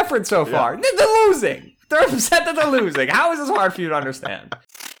been a good effort so far. Yeah. They're losing. They're upset that they're losing. How is this hard for you to understand?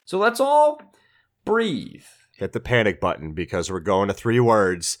 So let's all breathe. Hit the panic button because we're going to 3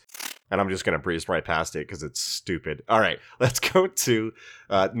 words. And I'm just going to breeze right past it because it's stupid. All right, let's go to,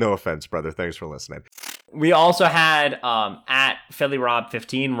 no offense, brother. Thanks for listening. We also had at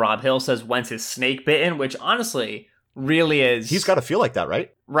PhillyRob15, Rob Hill says Wentz is snake bitten, which honestly really is. He's got to feel like that,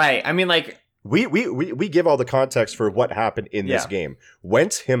 right? Right. I mean, like. We give all the context for what happened in this game.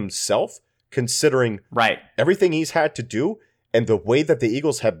 Wentz himself, considering everything he's had to do and the way that the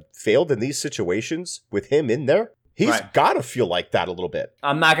Eagles have failed in these situations with him in there, he's got to feel like that a little bit.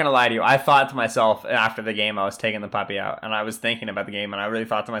 I'm not going to lie to you. I thought to myself after the game, I was taking the puppy out, and I was thinking about the game, and I really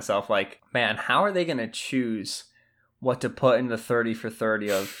thought to myself, like, man, how are they going to choose what to put in the 30 for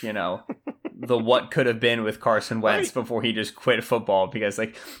 30 of, the what could have been with Carson Wentz before he just quit football? Because,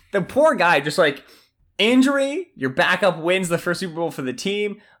 like, the poor guy just, like, injury, your backup wins the first Super Bowl for the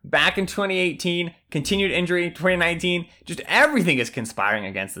team, back in 2018, continued injury, 2019, just everything is conspiring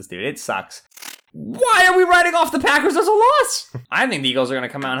against this dude. It sucks. Why are we writing off the Packers as a loss? I think the Eagles are going to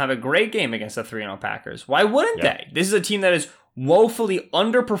come out and have a great game against the 3-0 Packers. Why wouldn't they? This is a team that is woefully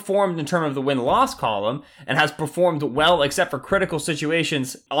underperformed in terms of the win-loss column and has performed well except for critical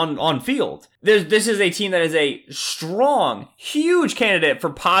situations on field. This is a team that is a strong, huge candidate for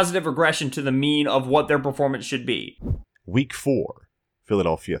positive regression to the mean of what their performance should be. Week 4,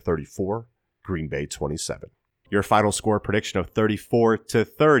 Philadelphia 34, Green Bay 27. Your final score prediction of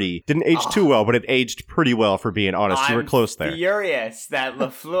 34-30 didn't age too well, but it aged pretty well, for being honest. You were close there. I'm furious that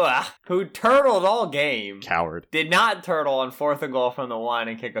LaFleur, who turtled all game, coward, did not turtle on 4th and goal from the 1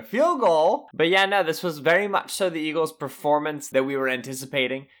 and kick a field goal. But yeah, no, this was very much so the Eagles' performance that we were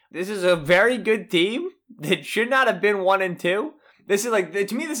anticipating. This is a very good team that should not have been 1-2. This is like,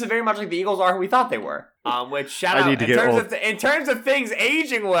 to me, this is very much like the Eagles are who we thought they were. Which, shout out, in terms of things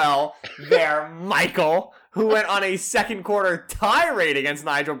aging well there, Michael, who went on a second quarter tirade against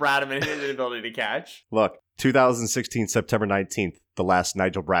Nigel Bradham and his inability to catch. Look, 2016, September 19th, the last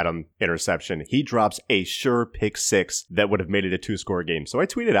Nigel Bradham interception. He drops a sure pick 6 that would have made it a 2-score game. So I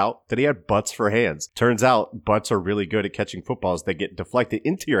tweeted out that he had butts for hands. Turns out butts are really good at catching footballs that get deflected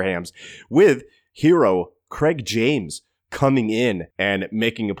into your hands, with hero Craig James coming in and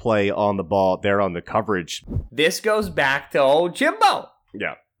making a play on the ball there on the coverage. This goes back to old Jimbo.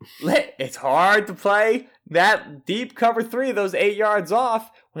 Yeah. It's hard to play that deep cover 3, those 8 yards off,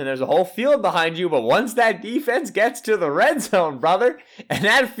 when there's a whole field behind you. But once that defense gets to the red zone, brother, and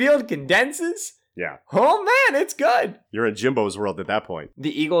that field condenses, oh man, it's good. You're in Jimbo's world at that point.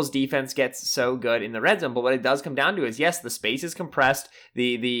 The Eagles defense gets so good in the red zone, but what it does come down to is, yes, the space is compressed.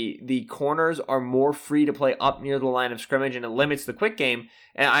 The corners are more free to play up near the line of scrimmage, and it limits the quick game.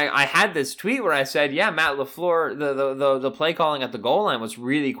 And I had this tweet where I said, yeah, Matt LaFleur, the play calling at the goal line was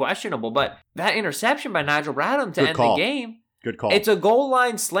really questionable, but that interception by Nigel Bradham to end the game. Good call. It's a goal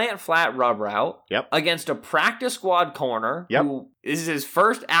line slant flat rub route against a practice squad corner who is his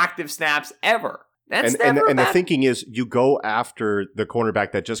first active snaps ever. That's and the thinking is you go after the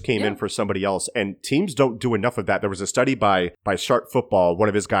cornerback that just came in for somebody else, and teams don't do enough of that. There was a study by Sharp Football, one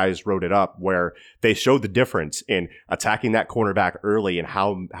of his guys wrote it up, where they showed the difference in attacking that cornerback early and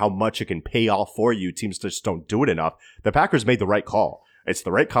how much it can pay off for you. Teams just don't do it enough. The Packers made the right call. It's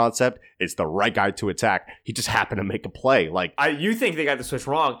the right concept. It's the right guy to attack. He just happened to make a play. You think they got the switch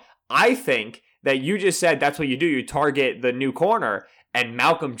wrong. I think that you just said that's what you do. You target the new corner, and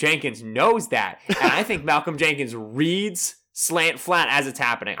Malcolm Jenkins knows that. And I think Malcolm Jenkins reads slant flat as it's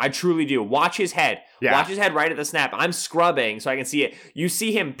happening. I truly do. Watch his head. Yeah. Watch his head right at the snap. I'm scrubbing so I can see it. You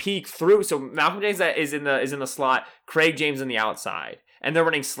see him peek through. So Malcolm Jenkins is in the slot. Craig James on the outside. and they're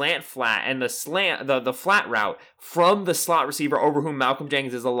running slant flat, and the flat route from the slot receiver over whom Malcolm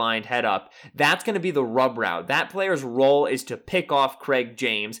Jenkins is aligned head up, that's going to be the rub route. That player's role is to pick off Craig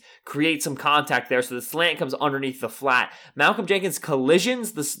James, create some contact there so the slant comes underneath the flat. Malcolm Jenkins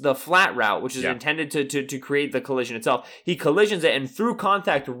collisions the flat route, which is intended to create the collision itself. He collisions it, and through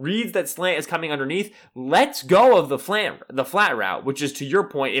contact reads that slant is coming underneath, lets go of the flat route, which is, to your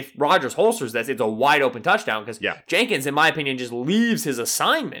point, if Rodgers holsters this, it's a wide open touchdown because Jenkins, in my opinion, just leaves his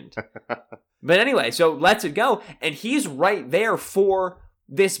assignment. But anyway, so lets it go, and he's right there for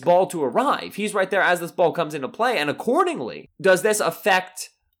this ball to arrive. He's right there as this ball comes into play, and accordingly, does this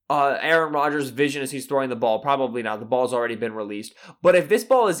affect Aaron Rodgers' vision as he's throwing the ball? Probably not. The ball's already been released. But if this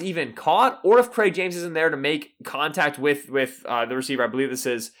ball is even caught, or if Craig James isn't there to make contact with the receiver, I believe this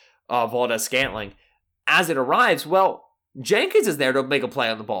is Valdez-Scantling, as it arrives, well, Jenkins is there to make a play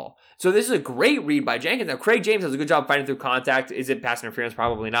on the ball. So this is a great read by Jenkins. Now, Craig James does a good job fighting through contact. Is it pass interference?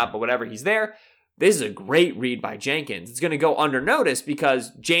 Probably not, but whatever, he's there. This is a great read by Jenkins. It's going to go unnoticed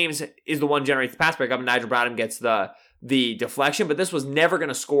because James is the one generates the pass breakup, and Nigel Bradham gets the deflection, but this was never going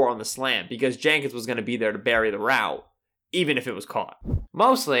to score on the slant because Jenkins was going to be there to bury the route, even if it was caught.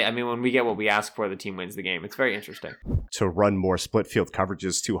 Mostly, I mean, when we get what we ask for, the team wins the game. It's very interesting. To run more split field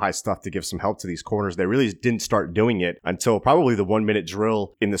coverages, too high stuff to give some help to these corners. They really didn't start doing it until probably the 1 minute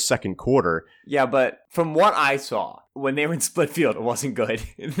drill in the second quarter. Yeah, but from what I saw, when they were in split field, it wasn't good.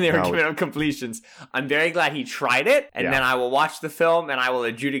 They were giving up completions. I'm very glad he tried it, and then I will watch the film and I will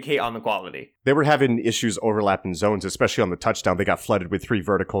adjudicate on the quality. They were having issues overlapping zones, especially on the touchdown. They got flooded with 3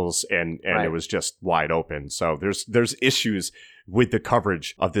 verticals, and it was just wide open. So there's issues with the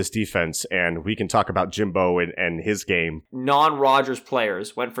coverage of this defense, and we can talk about Jimbo and his game. Non-Rodgers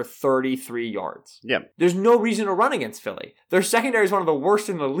players went for 33 yards. Yeah. There's no reason to run against Philly. Their secondary is one of the worst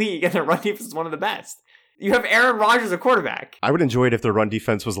in the league, and their run defense is one of the best. You have Aaron Rodgers, a quarterback. I would enjoy it if the run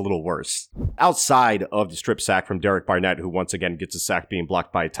defense was a little worse. Outside of the strip sack from Derek Barnett, who once again gets a sack being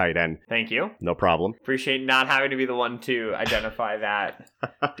blocked by a tight end. Thank you. No problem. Appreciate not having to be the one to identify that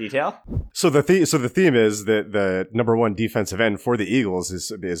detail. So the theme is that the number one defensive end for the Eagles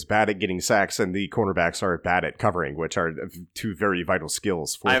is bad at getting sacks, and the cornerbacks are bad at covering, which are 2 very vital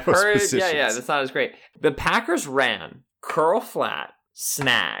skills for those positions. Yeah, that's not as great. The Packers ran curl flat,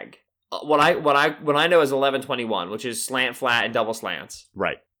 snag. What I know is 11-21, which is slant flat and double slants.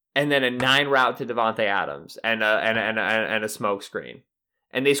 Right. And then a 9 route to Devontae Adams and a smoke screen.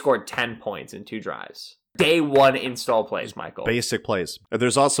 And they scored 10 points in 2 drives. Day 1 install plays, Michael. Basic plays.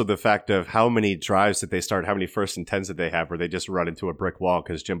 There's also the fact of how many drives that they start, how many 1st and 10s that they have where they just run into a brick wall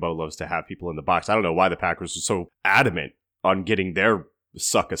because Jimbo loves to have people in the box. I don't know why the Packers are so adamant on getting their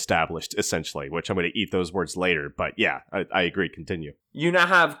suck established, essentially, which I'm going to eat those words later. But yeah, I agree. Continue. You now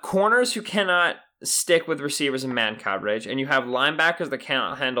have corners who cannot stick with receivers in man coverage, and you have linebackers that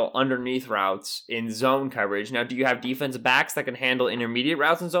cannot handle underneath routes in zone coverage. Now, do you have defensive backs that can handle intermediate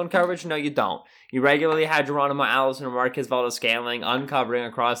routes in zone coverage? No, you don't. You regularly had Geronimo Allison or Marquez Valdez-Scantling uncovering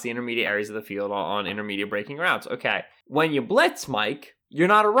across the intermediate areas of the field on intermediate breaking routes. Okay. When you blitz, Mike, you're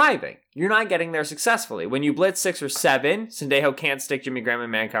not arriving. You're not getting there successfully. When you blitz 6 or 7, Sendejo can't stick Jimmy Graham in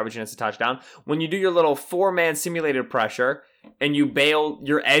man coverage and it's a touchdown. When you do your little 4-man simulated pressure and you bail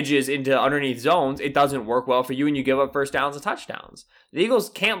your edges into underneath zones, it doesn't work well for you and you give up first downs and touchdowns. The Eagles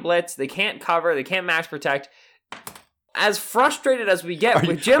can't blitz. They can't cover. They can't max protect. As frustrated as we get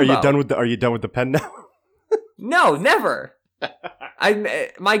with Jimbo. Are you done with the pen now? No, never.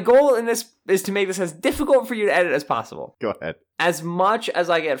 My goal in this is to make this as difficult for you to edit as possible. Go ahead. As much as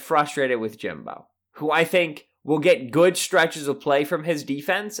I get frustrated with Jimbo, who I think will get good stretches of play from his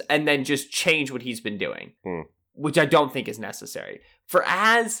defense and then just change what he's been doing, which I don't think is necessary. For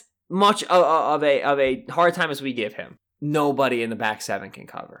as much of a hard time as we give him, nobody in the back 7 can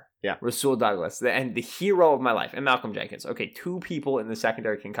cover. Yeah. Rasul Douglas, and the hero of my life, and Malcolm Jenkins. Okay, 2 people in the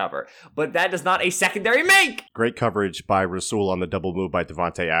secondary can cover, but that does not a secondary make! Great coverage by Rasul on the double move by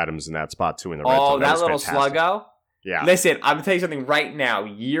Devontae Adams in that spot, too, in the red zone. Oh, that little fantastic. sluggo? Yeah. Listen, I'm going to tell you something right now.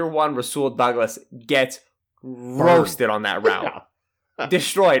 Year 1, Rasul Douglas gets roasted on that route. Yeah.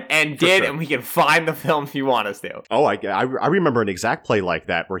 Destroyed, and and we can find the film if you want us to. Oh, I remember an exact play like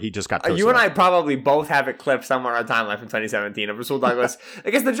that where he just got toasted. You and I probably both have it clipped somewhere on our timeline from 2017 of Rasul Douglas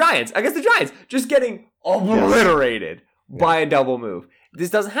against the Giants, just getting obliterated by a double move. This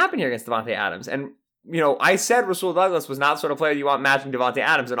doesn't happen here against Devontae Adams, and I said Rasul Douglas was not the sort of player you want matching Devontae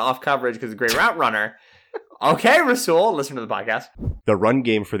Adams and off coverage because he's a great route runner. Okay, Rasul, listen to the podcast. The run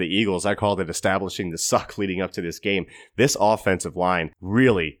game for the Eagles, I called it establishing the suck leading up to this game. This offensive line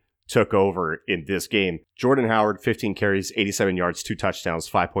really took over in this game. Jordan Howard, 15 carries, 87 yards, 2 touchdowns,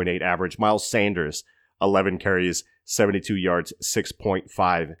 5.8 average. Miles Sanders, 11 carries, 72 yards,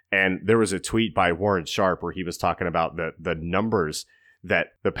 6.5. And there was a tweet by Warren Sharp where he was talking about the numbers that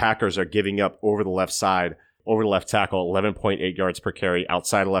the Packers are giving up over the left side, over the left tackle, 11.8 yards per carry,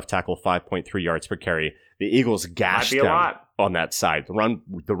 outside of left tackle, 5.3 yards per carry. The Eagles gashed them on that side.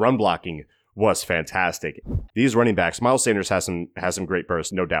 The run blocking was fantastic. These running backs, Miles Sanders has some great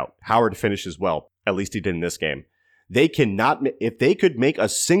bursts, no doubt. Howard finishes well. At least he did in this game. They cannot, if they could make a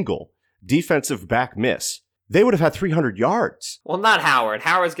single defensive back miss, they would have had 300 yards. Well, not Howard.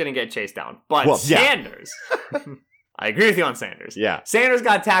 Howard's going to get chased down. But Sanders. Yeah. I agree with you on Sanders. Yeah. Sanders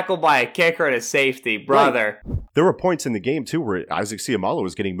got tackled by a kicker and a safety, brother. Right. There were points in the game, too, where Isaac Seumalo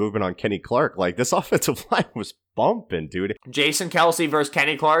was getting movement on Kenny Clark. Like, this offensive line was bumping, dude. Jason Kelce versus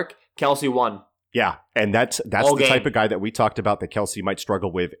Kenny Clark. Kelce won. Yeah, and that's the type of guy that we talked about that Kelce might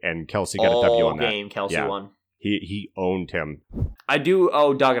struggle with, and Kelce got a W on that. All game, Kelce won. He owned him. I do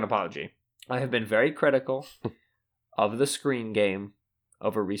owe Doug an apology. I have been very critical of the screen game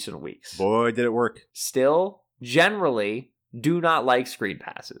over recent weeks. Boy, did it work. Still, generally, do not like screen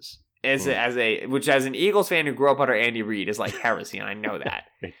passes. Which as an Eagles fan who grew up under Andy Reid is like heresy, and I know that.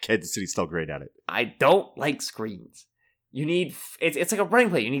 Kansas City's still great at it. I don't like screens. You need it's like a running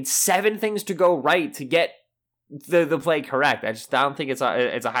play. You need 7 things to go right to get the play correct. I don't think it's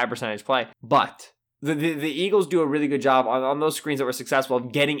a high percentage play. But the Eagles do a really good job on those screens that were successful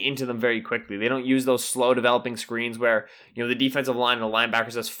of getting into them very quickly. They don't use those slow developing screens where, you know, the defensive line and the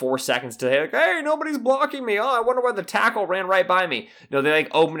linebackers has 4 seconds to say, like, hey, nobody's blocking me. Oh, I wonder why the tackle ran right by me. No, they like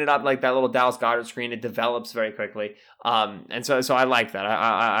open it up like that little Dallas Goedert screen. It develops very quickly. And so I like that.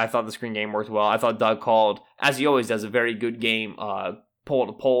 I thought the screen game worked well. I thought Doug called, as he always does, a very good game, pole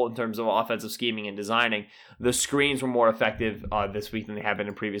to pole in terms of offensive scheming and designing. The screens were more effective this week than they have been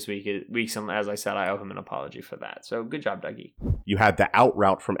in previous weeks, and as I said, I owe him an apology for that. So good job, Dougie. You had the out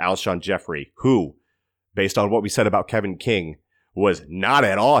route from Alshon Jeffrey, who, based on what we said about Kevin King, was not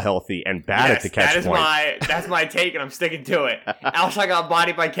at all healthy and bad at the catch point. That's my take, and I'm sticking to it. Alshon got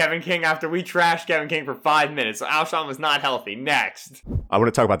bodied by Kevin King after we trashed Kevin King for 5 minutes, so Alshon was not healthy. Next. I want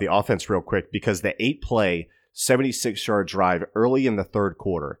to talk about the offense real quick, because the 8-play, 76-yard drive early in the third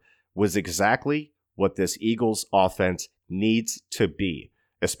quarter was exactly what this Eagles offense needs to be,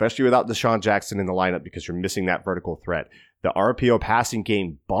 especially without Deshaun Jackson in the lineup, because you're missing that vertical threat. The RPO passing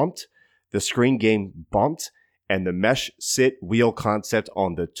game bumped, the screen game bumped, and the mesh sit wheel concept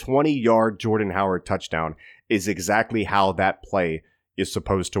on the 20-yard Jordan Howard touchdown is exactly how that play is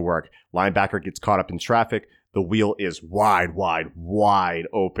supposed to work. Linebacker gets caught up in traffic. The wheel is wide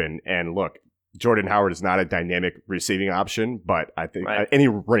open. And look, Jordan Howard is not a dynamic receiving option, but I think any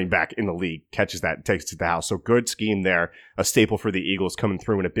running back in the league catches that and takes it to the house. So good scheme there. A staple for the Eagles coming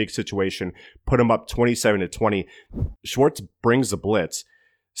through in a big situation. Put them up 27-20. Schwartz brings the blitz.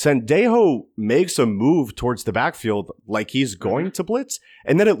 Sendejo makes a move towards the backfield like he's going to blitz,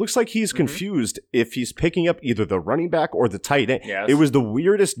 and then it looks like he's confused if he's picking up either the running back or the tight end. Yes. It was the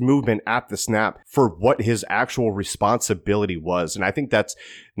weirdest movement at the snap for what his actual responsibility was, and I think that's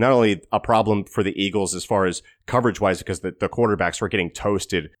not only a problem for the Eagles as far as coverage-wise, because the quarterbacks were getting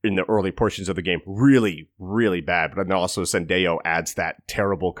toasted in the early portions of the game really, really bad, but then also Sendejo adds that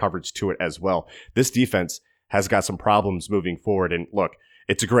terrible coverage to it as well. This defense has got some problems moving forward, and look,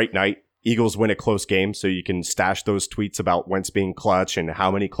 it's a great night. Eagles win a close game, so you can stash those tweets about Wentz being clutch and how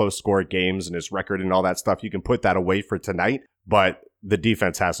many close scored games and his record and all that stuff. You can put that away for tonight, but the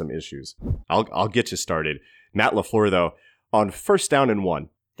defense has some issues. I'll get you started. Matt LaFleur, though, on 1st down and 1,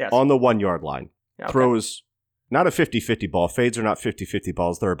 on the 1-yard line, throws not a 50-50 ball. Fades are not 50-50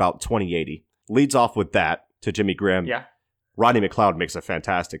 balls. They're about 20-80. Leads off with that to Jimmy Graham. Yeah. Rodney McLeod makes a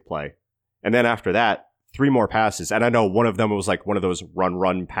fantastic play. And then after that, 3 more passes. And I know one of them was like one of those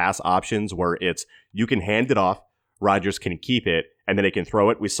run pass options where it's you can hand it off, Rodgers can keep it, and then he can throw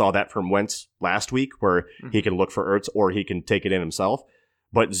it. We saw that from Wentz last week where he can look for Ertz or he can take it in himself.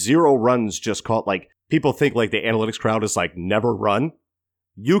 But 0 runs just caught. Like, people think like the analytics crowd is like never run.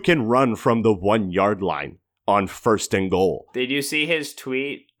 You can run from the 1-yard line on 1st and goal. Did you see his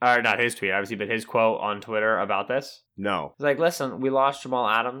tweet? Or not his tweet, obviously, but his quote on Twitter about this? No. It's like, listen, we lost Jamal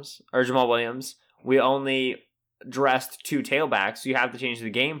Williams. We only dressed 2 tailbacks, so you have to change the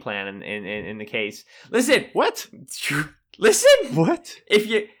game plan in the case. Listen, what? Listen, what?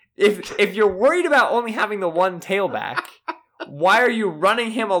 If you're worried about only having the 1 tailback, why are you running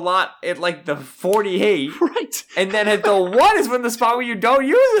him a lot at like the 48? Right. And then at the 1 is when the spot where you don't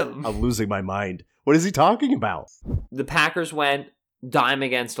use him. I'm losing my mind. What is he talking about? The Packers went dime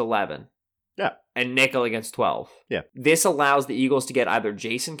against 11. Yeah. And nickel against 12. Yeah. This allows the Eagles to get either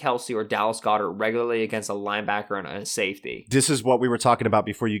Jason Kelce or Dallas Goedert regularly against a linebacker and a safety. This is what we were talking about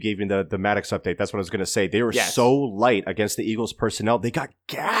before you gave me the Maddox update. That's what I was going to say. They were so light against the Eagles personnel. They got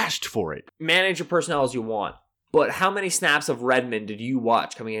gashed for it. Manage your personnel as you want. But how many snaps of Redmond did you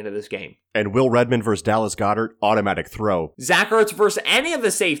watch coming into this game? And Will Redmond versus Dallas Goedert, automatic throw. Zach Ertz versus any of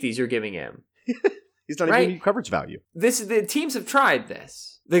the safeties you're giving him. He's not even coverage value. The teams have tried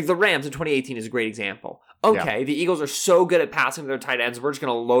this. The Rams in 2018 is a great example. Okay, the Eagles are so good at passing to their tight ends, we're just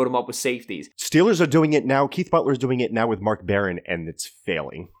going to load them up with safeties. Steelers are doing it now. Keith Butler's doing it now with Mark Barron, and it's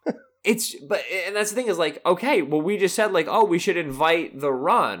failing. And that's the thing is like, okay, well, we just said like, oh, we should invite the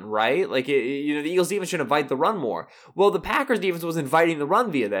run, right? Like, the Eagles defense should invite the run more. Well, the Packers defense was inviting the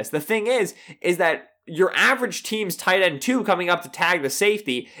run via this. The thing is that your average team's tight end 2 coming up to tag the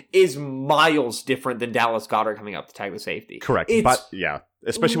safety is miles different than Dallas Goedert coming up to tag the safety. Correct. But yeah,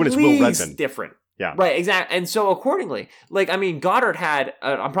 especially when it's Will Redmond. Different. Yeah. Right, exactly. And so accordingly, like, I mean, Goddard had,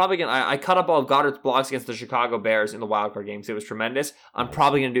 I cut up all of Goddard's blocks against the Chicago Bears in the wildcard games. It was tremendous. I'm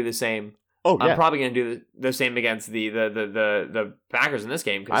probably going to do the same. Oh, yeah. I'm probably going to do the same against the Packers in this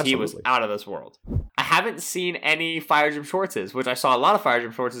game because he was out of this world. I haven't seen any Fire Jim Schwartzes, which I saw a lot of Fire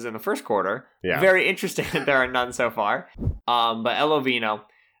Jim Schwartzes in the first quarter. Yeah. Very interesting that there are none so far. But Elovino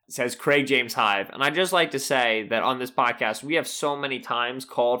says Craig James Hive. And I'd just like to say that on this podcast, we have so many times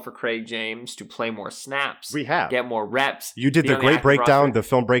called for Craig James to play more snaps. We have. Get more reps. You did the great breakdown, the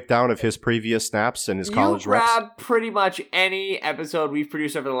film breakdown of his previous snaps and his college reps. You grab pretty much any episode we've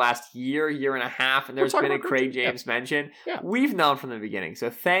produced over the last year and a half, and there's been a Craig James mention. Yeah. We've known from the beginning. So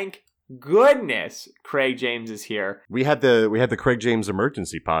thank goodness Craig James is here. We had the Craig James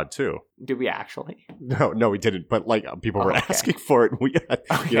emergency pod too. Did we actually? No, we didn't. But like people were asking for it.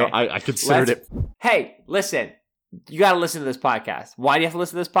 I considered it. Hey, listen. You got to listen to this podcast. Why do you have to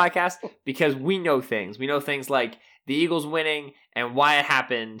listen to this podcast? Because we know things. We know things like the Eagles winning and why it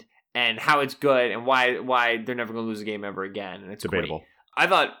happened and how it's good and why they're never going to lose a game ever again. And it's debatable. Great. I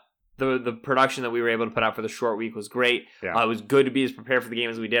thought the production that we were able to put out for the short week was great. Yeah. It was good to be as prepared for the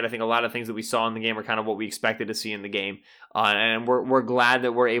game as we did. I think a lot of things that we saw in the game are kind of what we expected to see in the game. And we're glad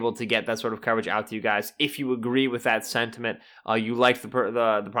that we're able to get that sort of coverage out to you guys. If you agree with that sentiment, you liked the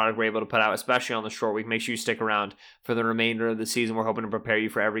product we're able to put out, especially on the short week, make sure you stick around for the remainder of the season. We're hoping to prepare you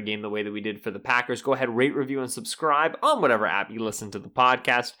for every game the way that we did for the Packers. Go ahead, rate, review, and subscribe on whatever app you listen to the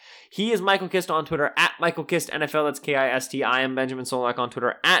podcast. He is Michael Kist on Twitter, at Michael Kist NFL. That's Kist. I am Benjamin Solak on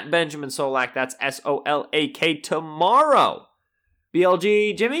Twitter, at Benjamin Solak. That's SOLAK. Tomorrow,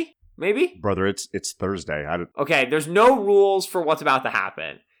 BLG Jimmy? Maybe? Brother, it's Thursday. Okay, there's no rules for what's about to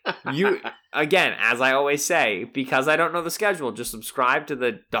happen. You, again, as I always say, because I don't know the schedule, just subscribe to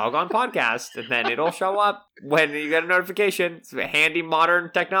the doggone podcast and then it'll show up when you get a notification. It's handy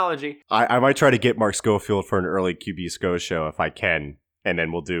modern technology. I might try to get Mark Schofield for an early QB Sco show if I can, and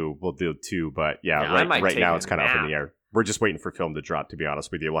then we'll do 2. But right now it's kind of up in the air. We're just waiting for film to drop, to be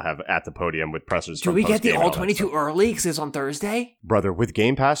honest with you. We'll have At the Podium with pressers. Do we get the All-22 early because it's on Thursday? Brother, with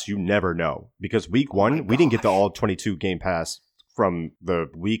Game Pass, you never know. Because week 1, we didn't get the All-22 Game Pass from the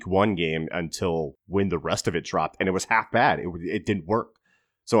week 1 game until when the rest of it dropped. And it was half bad. It didn't work.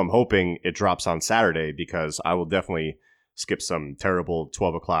 So I'm hoping it drops on Saturday because I will definitely skip some terrible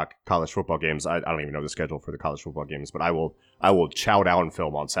 12 o'clock college football games. I don't even know the schedule for the college football games, but I will chow down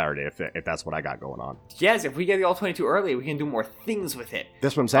film on Saturday if that's what I got going on. Yes, if we get the All-22 early, we can do more things with it.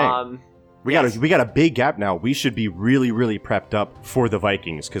 That's what I'm saying. We got a big gap now. We should be really, really prepped up for the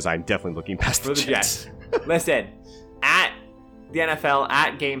Vikings because I'm definitely looking past the Jets. Listen, at the NFL,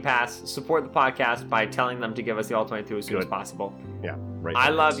 at Game Pass, support the podcast by telling them to give us the All-22 as soon as possible. Yeah, right. I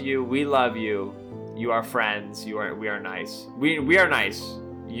love you. We love you. You are friends. We are nice. We are nice.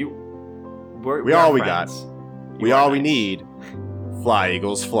 We all we friends. got. We all nice. We need. Fly,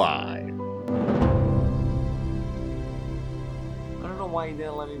 Eagles, fly. I don't know why you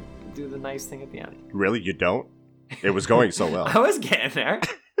didn't let me do the nice thing at the end. Really? You don't? It was going so well. I was getting there.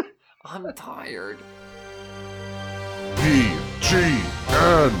 I'm tired.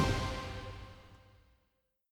 PGN